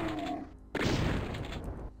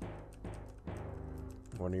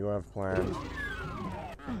 What do you have planned?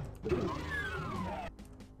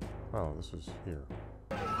 Oh, this is here.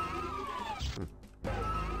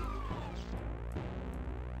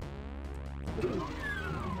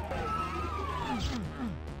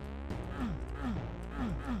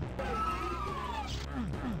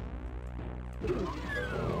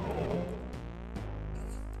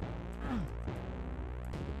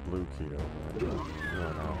 Blue key to open it. No,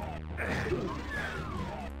 no.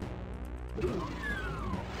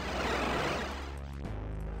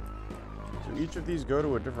 So each of these go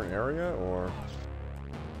to a different area, or?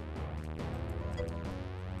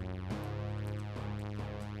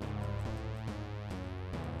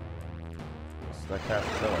 It's that cat's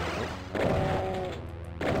chilling.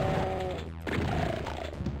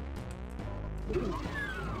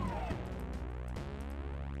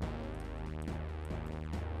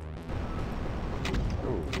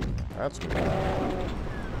 Ooh, that's good.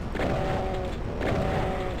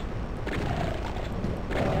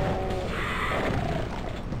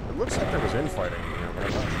 It looks like there was infighting here, but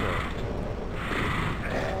I'm not sure.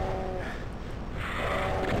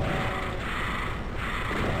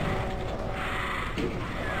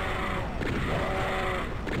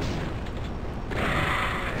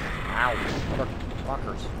 Ow!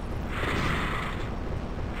 Motherfuckers.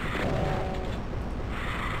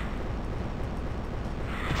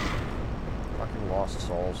 Fucking lost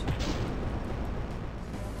souls.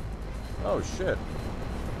 Oh shit.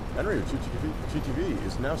 Henry of TTV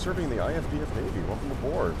is now serving the IFDF Navy. Welcome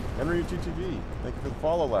aboard. Henry of TTV, thank you for the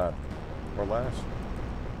follow, lad. Or lass.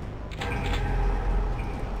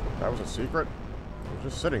 That was a secret? It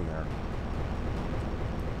was just sitting there.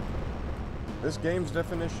 This game's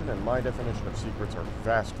definition and my definition of secrets are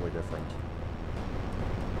vastly different.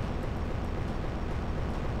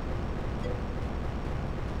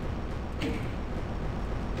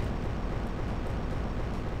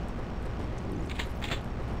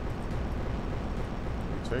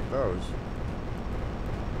 take those.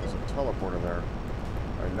 There's a teleporter there.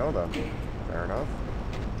 I know them. Fair enough.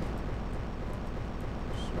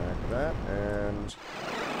 Smack that, and...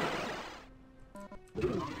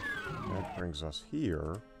 that brings us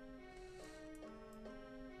here.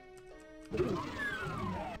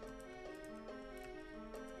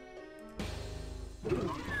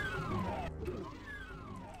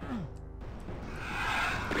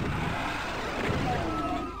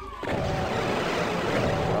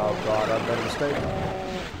 Oh god, I've made a mistake.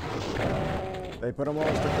 They put them all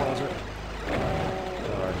in the closet.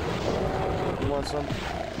 Alright. You want some?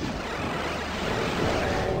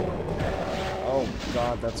 Oh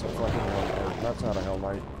god, that's a fucking hell. That's not a Hell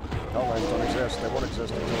Knight. Hell Knights don't exist. They won't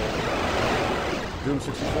exist until Doom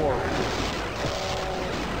 64.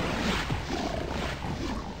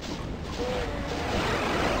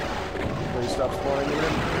 Please stop spawning them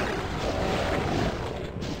in.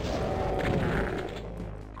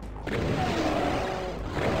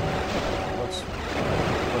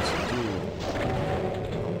 What's D?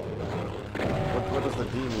 What does the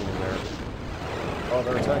D mean in there? Oh,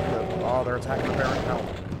 they're attacking the Baron Helm.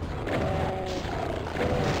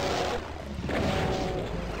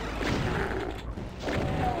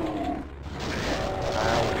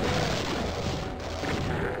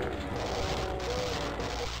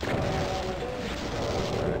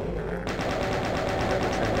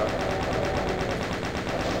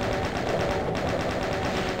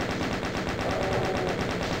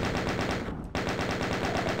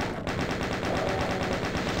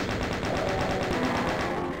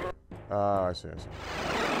 I see.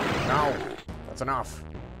 No! That's enough!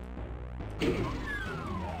 Hey,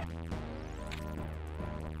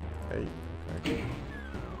 okay.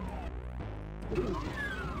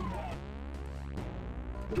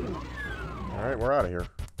 Alright, we're out of here.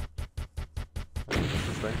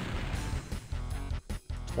 Interesting.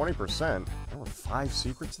 20%? There were 5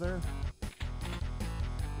 secrets there?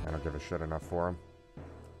 I don't give a shit enough for them.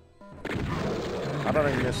 How did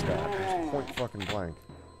I miss that? It was point fucking blank.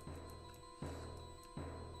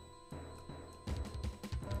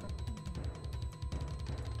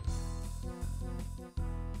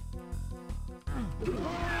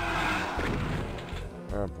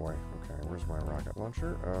 Oh boy. Okay, where's my rocket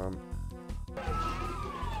launcher?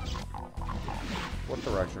 What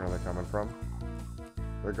direction are they coming from?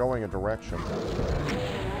 They're going a direction.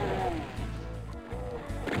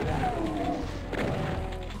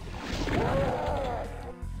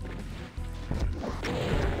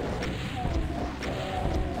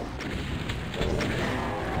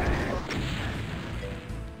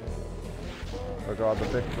 Oh god, the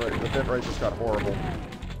bit rate just got horrible.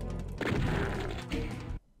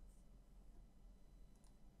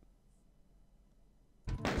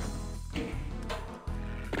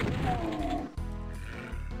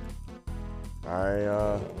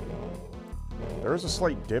 There is a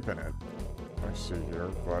slight dip in it, I see here,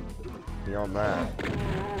 but beyond that,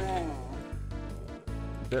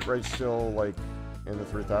 bitrate's still, like, in the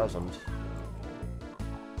 3000s.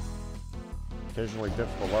 Occasionally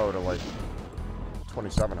dips below to, like,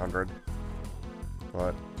 2700,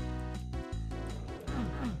 but...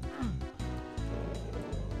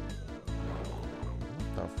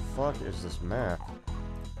 what the fuck is this map?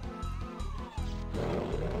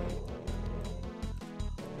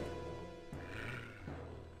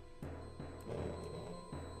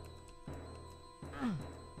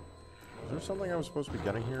 Is there something I was supposed to be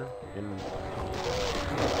getting here?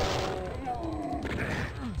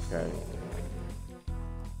 Okay.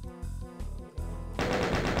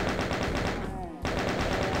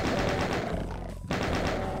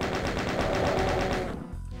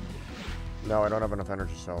 No, I don't have enough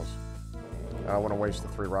energy cells. I don't want to waste the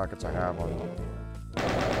 3 rockets I have on...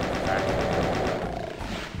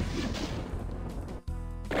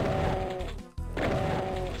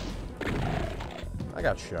 I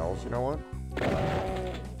got shells, you know what?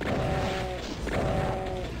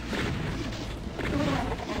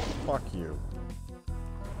 Fuck you.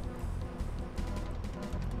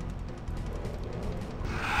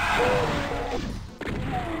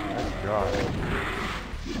 Thank God.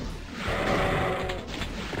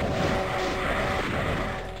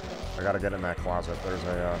 I gotta get in that closet. There's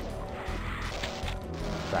a,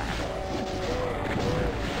 bat.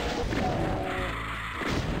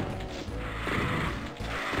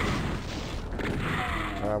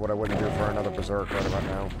 What I wouldn't do for another berserk right about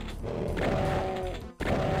now.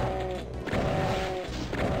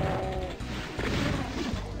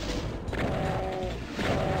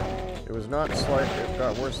 It was not slight, it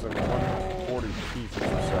got worse than 140p for 2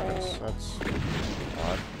 seconds. That's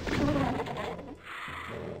odd.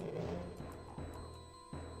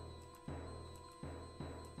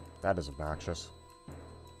 That is obnoxious.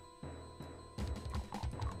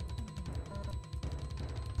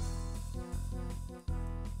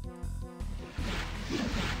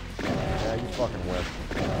 Yeah, you fucking whip.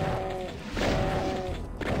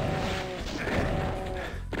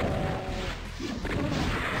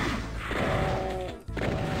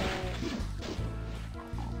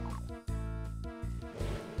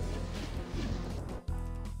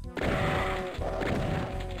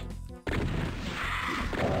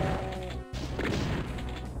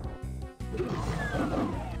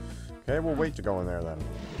 Okay, we'll wait to go in there then.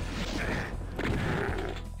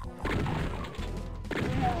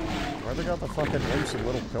 Why they got the fucking imps and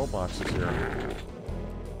little pillboxes here?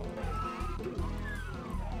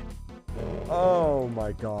 Oh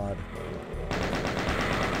my god.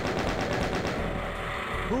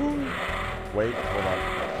 Who? Wait, hold on.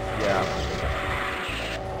 Yeah.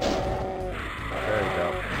 There you go.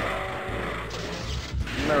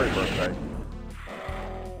 Merry birthday.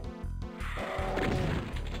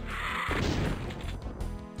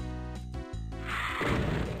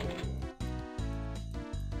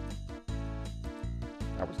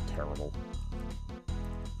 That was terrible.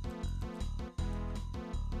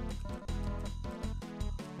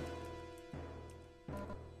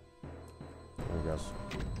 I guess.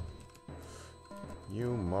 You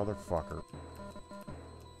motherfucker.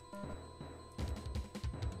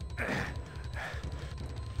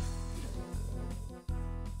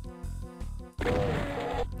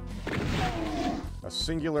 A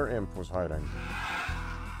singular imp was hiding.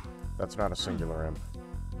 That's not a singular imp.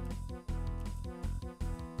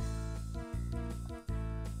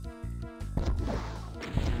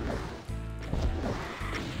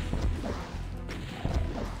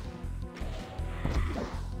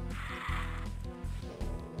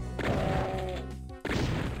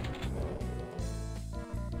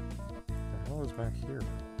 Back here.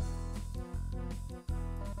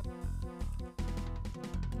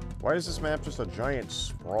 Why is this map just a giant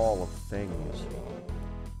sprawl of things?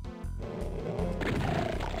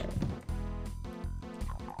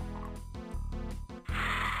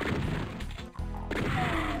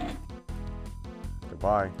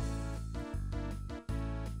 Goodbye.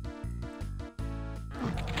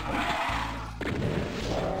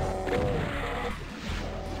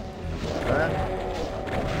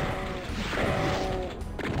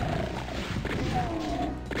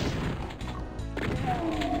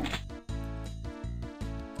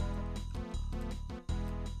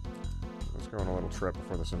 Go on a little trip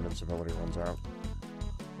before this invincibility runs out.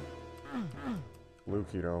 Blue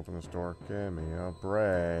key to open this door. Give me a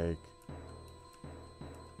break.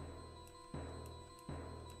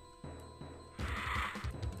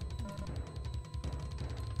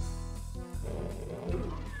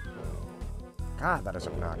 God, that is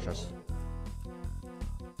obnoxious.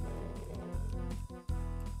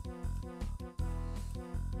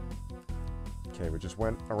 Okay, we just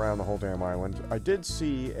went around the whole damn island. I did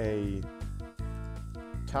see a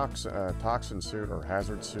toxin suit or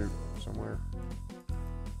hazard suit somewhere.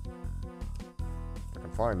 If I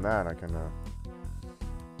can find that, I can, God,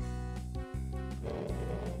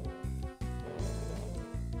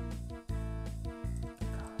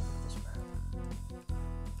 this map.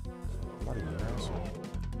 Bloody massive.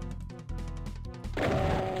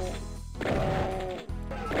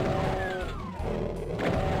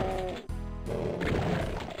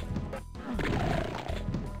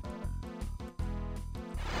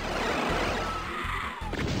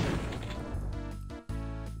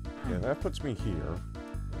 Yeah, that puts me here.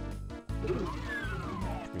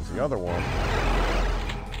 Which means the other one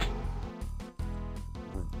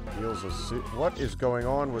reveals a suit. What is going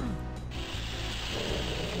on with...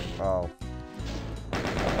 Oh.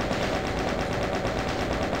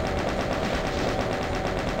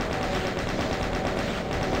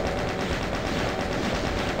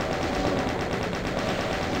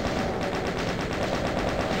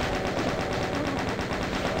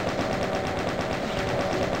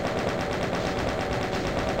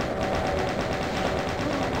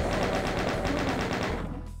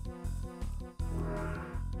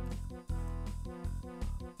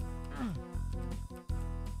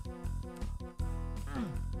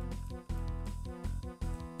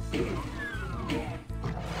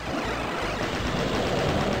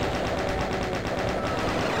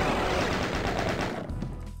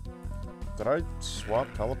 Did I swap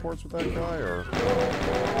teleports with that guy, or...?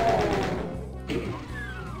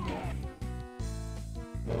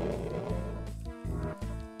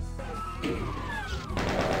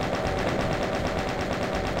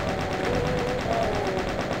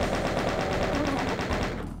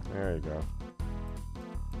 There you go.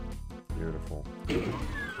 Beautiful.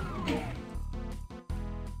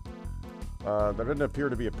 There didn't appear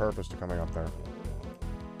to be a purpose to coming up there.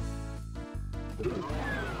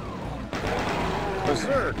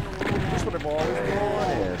 Berserk! Just what I've always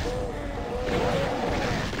wanted.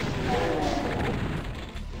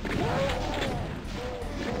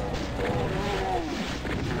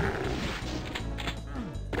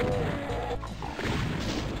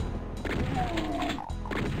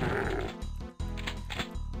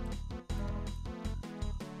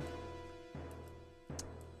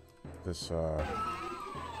 This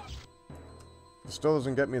still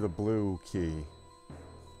doesn't get me the blue key.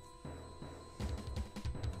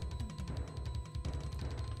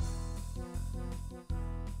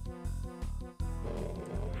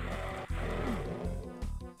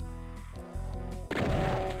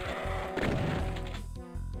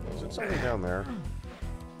 Is it something down there?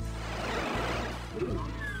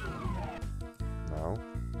 No.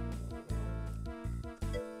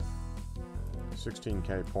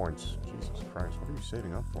 16k points. Jesus Christ, what are you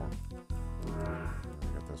saving up for?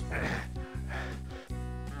 Get this one.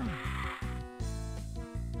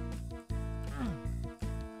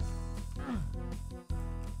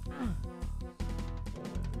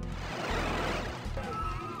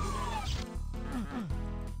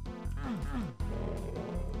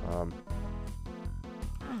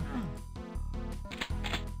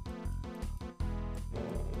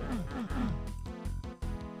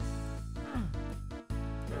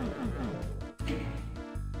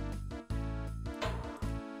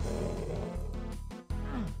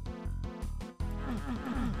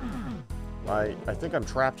 I think I'm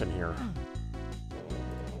trapped in here.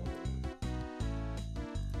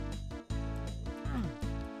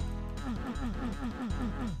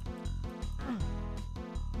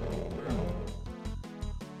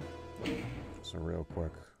 So real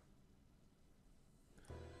quick.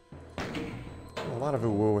 A lot of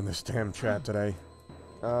woo in this damn chat today.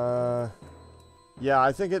 Yeah,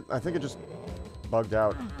 I think it just bugged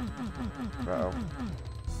out. Uh-oh.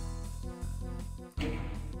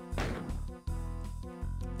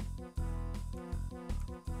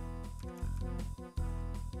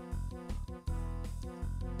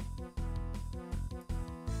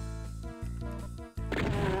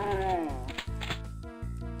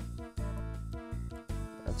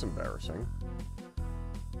 That's embarrassing.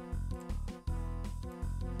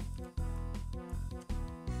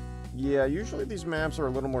 Yeah, usually these maps are a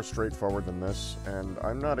little more straightforward than this, and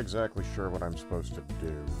I'm not exactly sure what I'm supposed to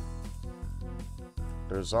do.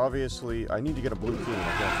 There's obviously... I need to get a blue key, and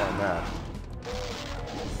I can't find that.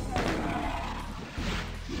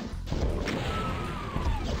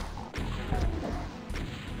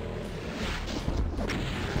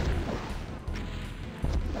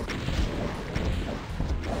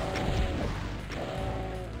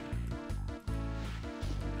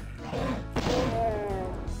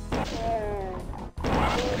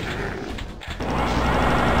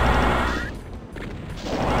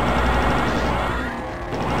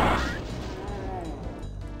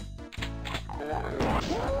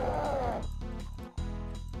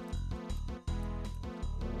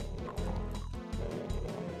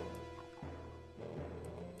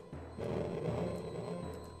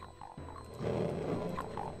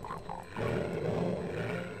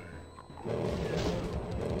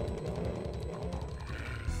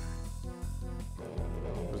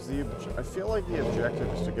 I feel like the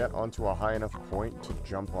objective is to get onto a high enough point to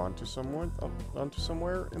jump onto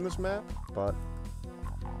somewhere in this map, but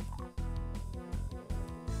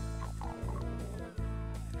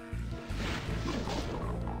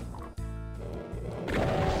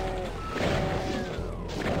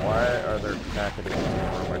why are there packages in the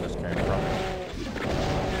room I just came from?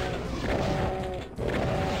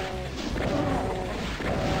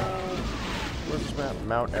 Where's this map?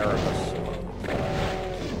 Mount Erebus.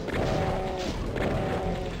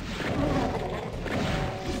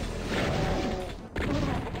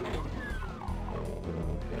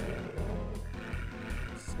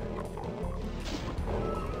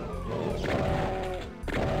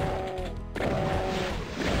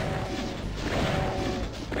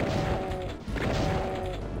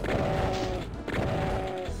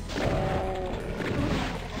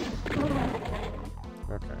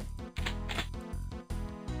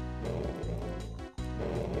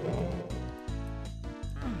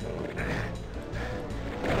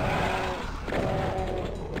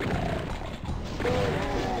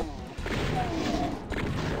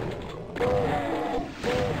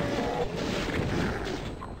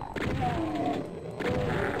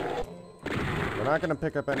 I'm not going to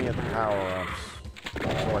pick up any of the power-ups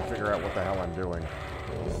until I figure out what the hell I'm doing.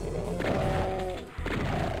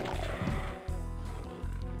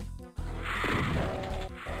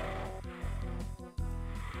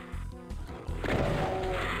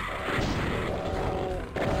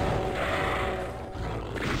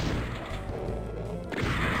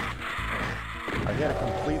 get a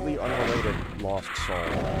completely unrelated lost soul.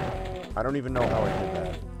 I don't even know how I did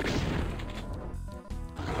that.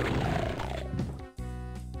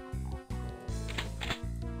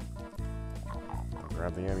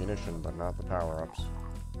 Grab the ammunition, but not the power-ups.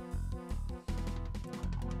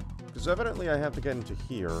 Because evidently I have to get into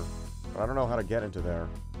here, but I don't know how to get into there.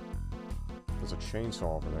 There's a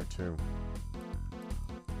chainsaw over there, too.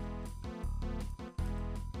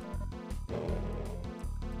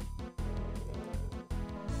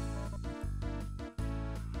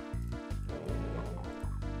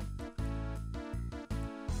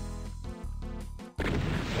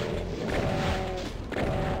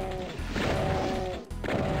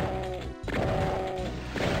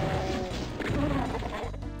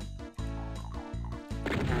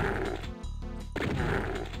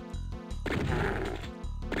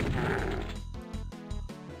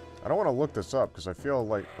 I don't want to look this up, because I feel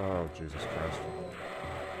like... Oh, Jesus Christ.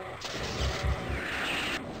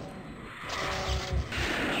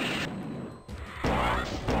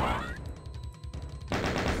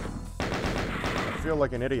 I feel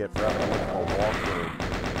like an idiot for having to look at a walkthrough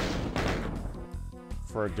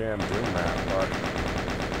for a damn Doom map, but...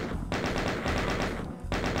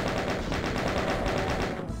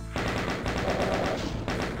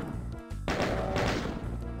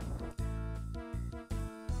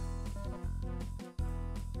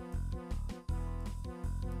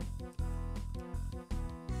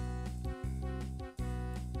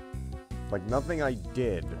 Like, nothing I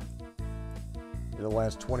did in the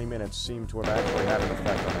last 20 minutes seemed to have actually had an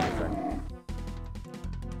effect on anything.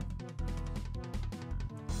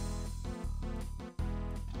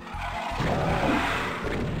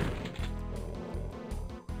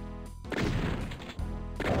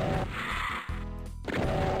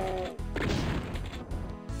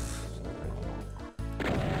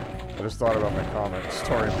 I just thought about my comment,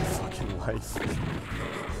 story of my fucking life.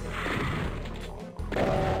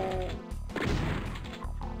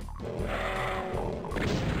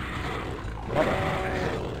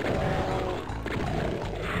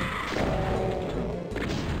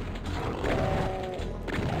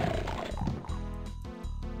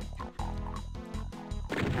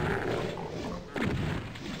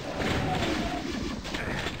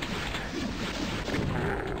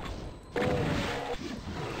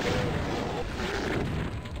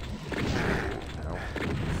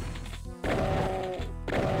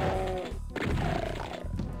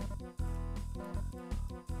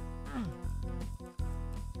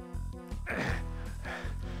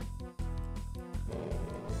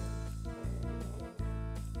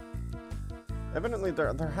 Evidently,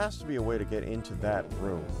 there has to be a way to get into that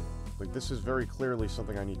room. Like, this is very clearly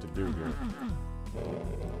something I need to do here.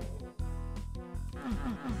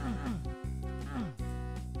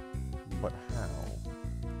 But how?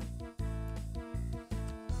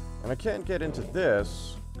 And I can't get into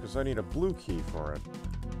this, because I need a blue key for it.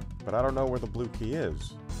 But I don't know where the blue key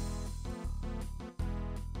is.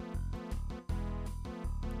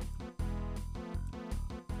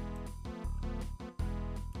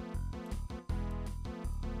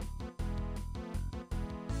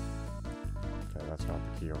 That's not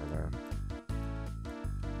the key over there.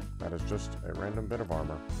 That is just a random bit of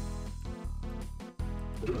armor.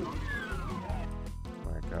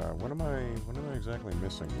 Like, what am I exactly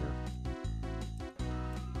missing here?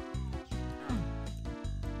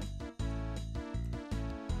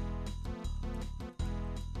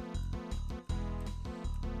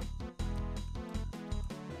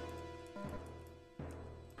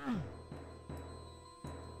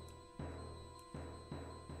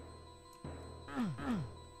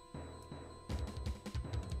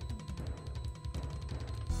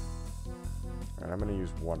 Alright, I'm gonna use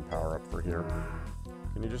one power-up for here.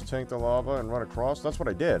 Can you just tank the lava and run across? That's what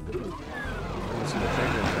I did. I didn't see the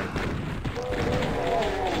change anything.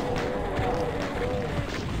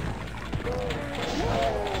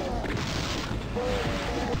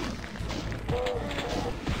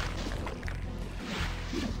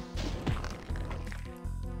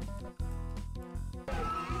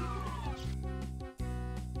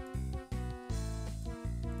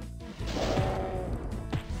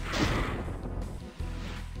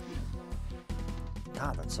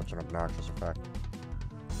 God, that's such an obnoxious effect.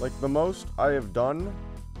 Like, the most I have done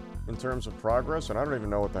in terms of progress, and I don't even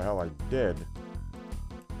know what the hell I did,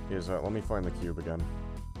 is, let me find the cube again.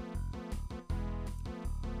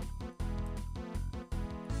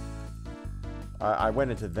 I went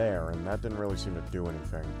into there, and that didn't really seem to do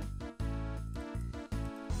anything.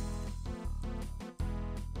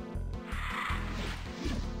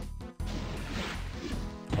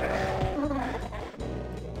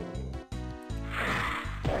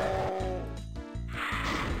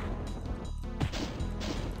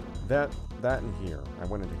 that in here. I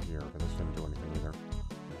went into here, but this didn't do anything either.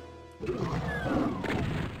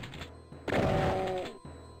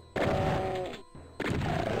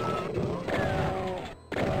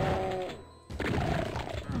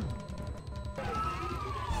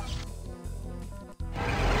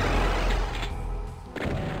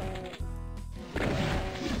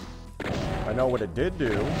 I know what it did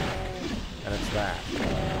do, and it's that.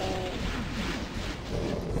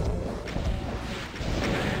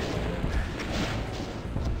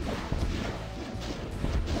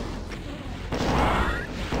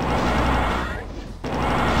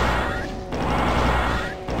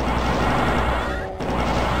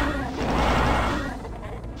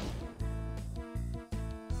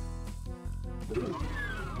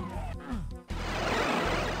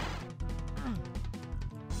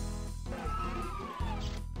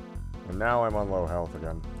 And now I'm on low health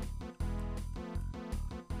again.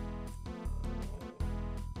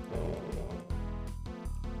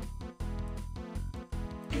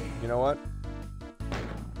 You know what?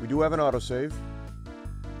 We do have an autosave,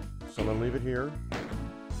 so I'm gonna leave it here.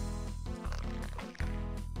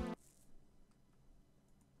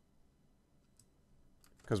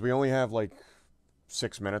 Because we only have like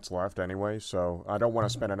 6 minutes left anyway, so I don't want to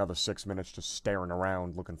spend another 6 minutes just staring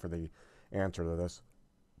around looking for the answer to this.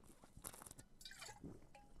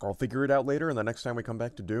 I'll figure it out later, and the next time we come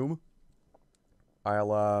back to Doom,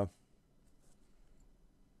 I'll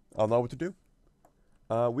know what to do.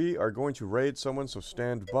 We are going to raid someone, so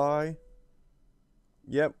stand by.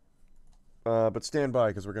 Yep. But stand by,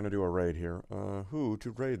 because we're going to do a raid here. Who to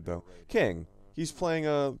raid, though? King. He's playing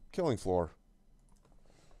a Killing Floor.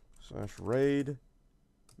 / raid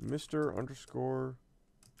Mr. _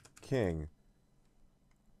 King.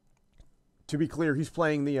 To be clear, he's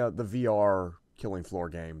playing the VR Killing Floor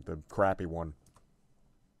game, the crappy one.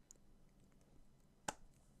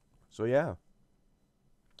 So yeah.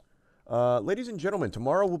 Ladies and gentlemen,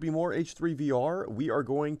 tomorrow will be more H3 VR. We are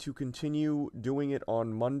going to continue doing it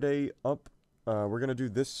on Monday up. We're going to do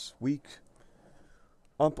this week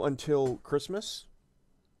up until Christmas,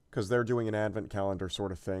 because they're doing an advent calendar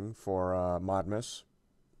sort of thing for Modmas.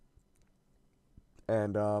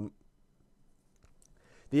 And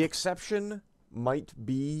the exception might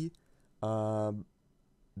be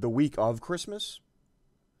the week of Christmas,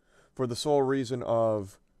 for the sole reason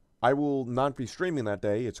of I will not be streaming that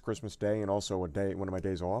day. It's Christmas Day and also one of my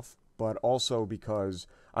days off, but also because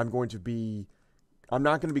I'm not going to be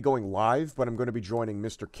going live, but I'm going to be joining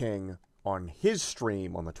Mr. King on his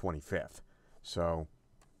stream on the 25th. So,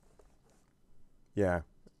 yeah.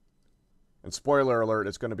 And spoiler alert,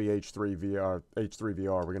 it's going to be H3 VR.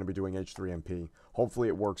 We're going to be doing H3MP. Hopefully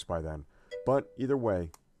it works by then. But either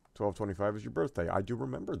way, 12/25 is your birthday. I do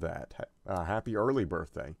remember that. Happy early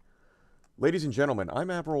birthday. Ladies and gentlemen, I'm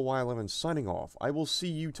Admiral Y11 signing off. I will see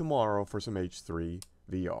you tomorrow for some H3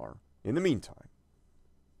 VR. In the meantime,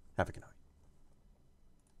 have a good night.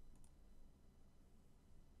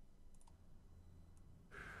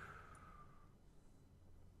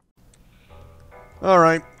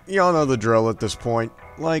 Alright, y'all know the drill at this point.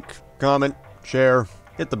 Like, comment, share,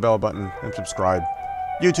 hit the bell button, and subscribe.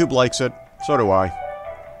 YouTube likes it, so do I.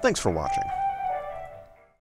 Thanks for watching.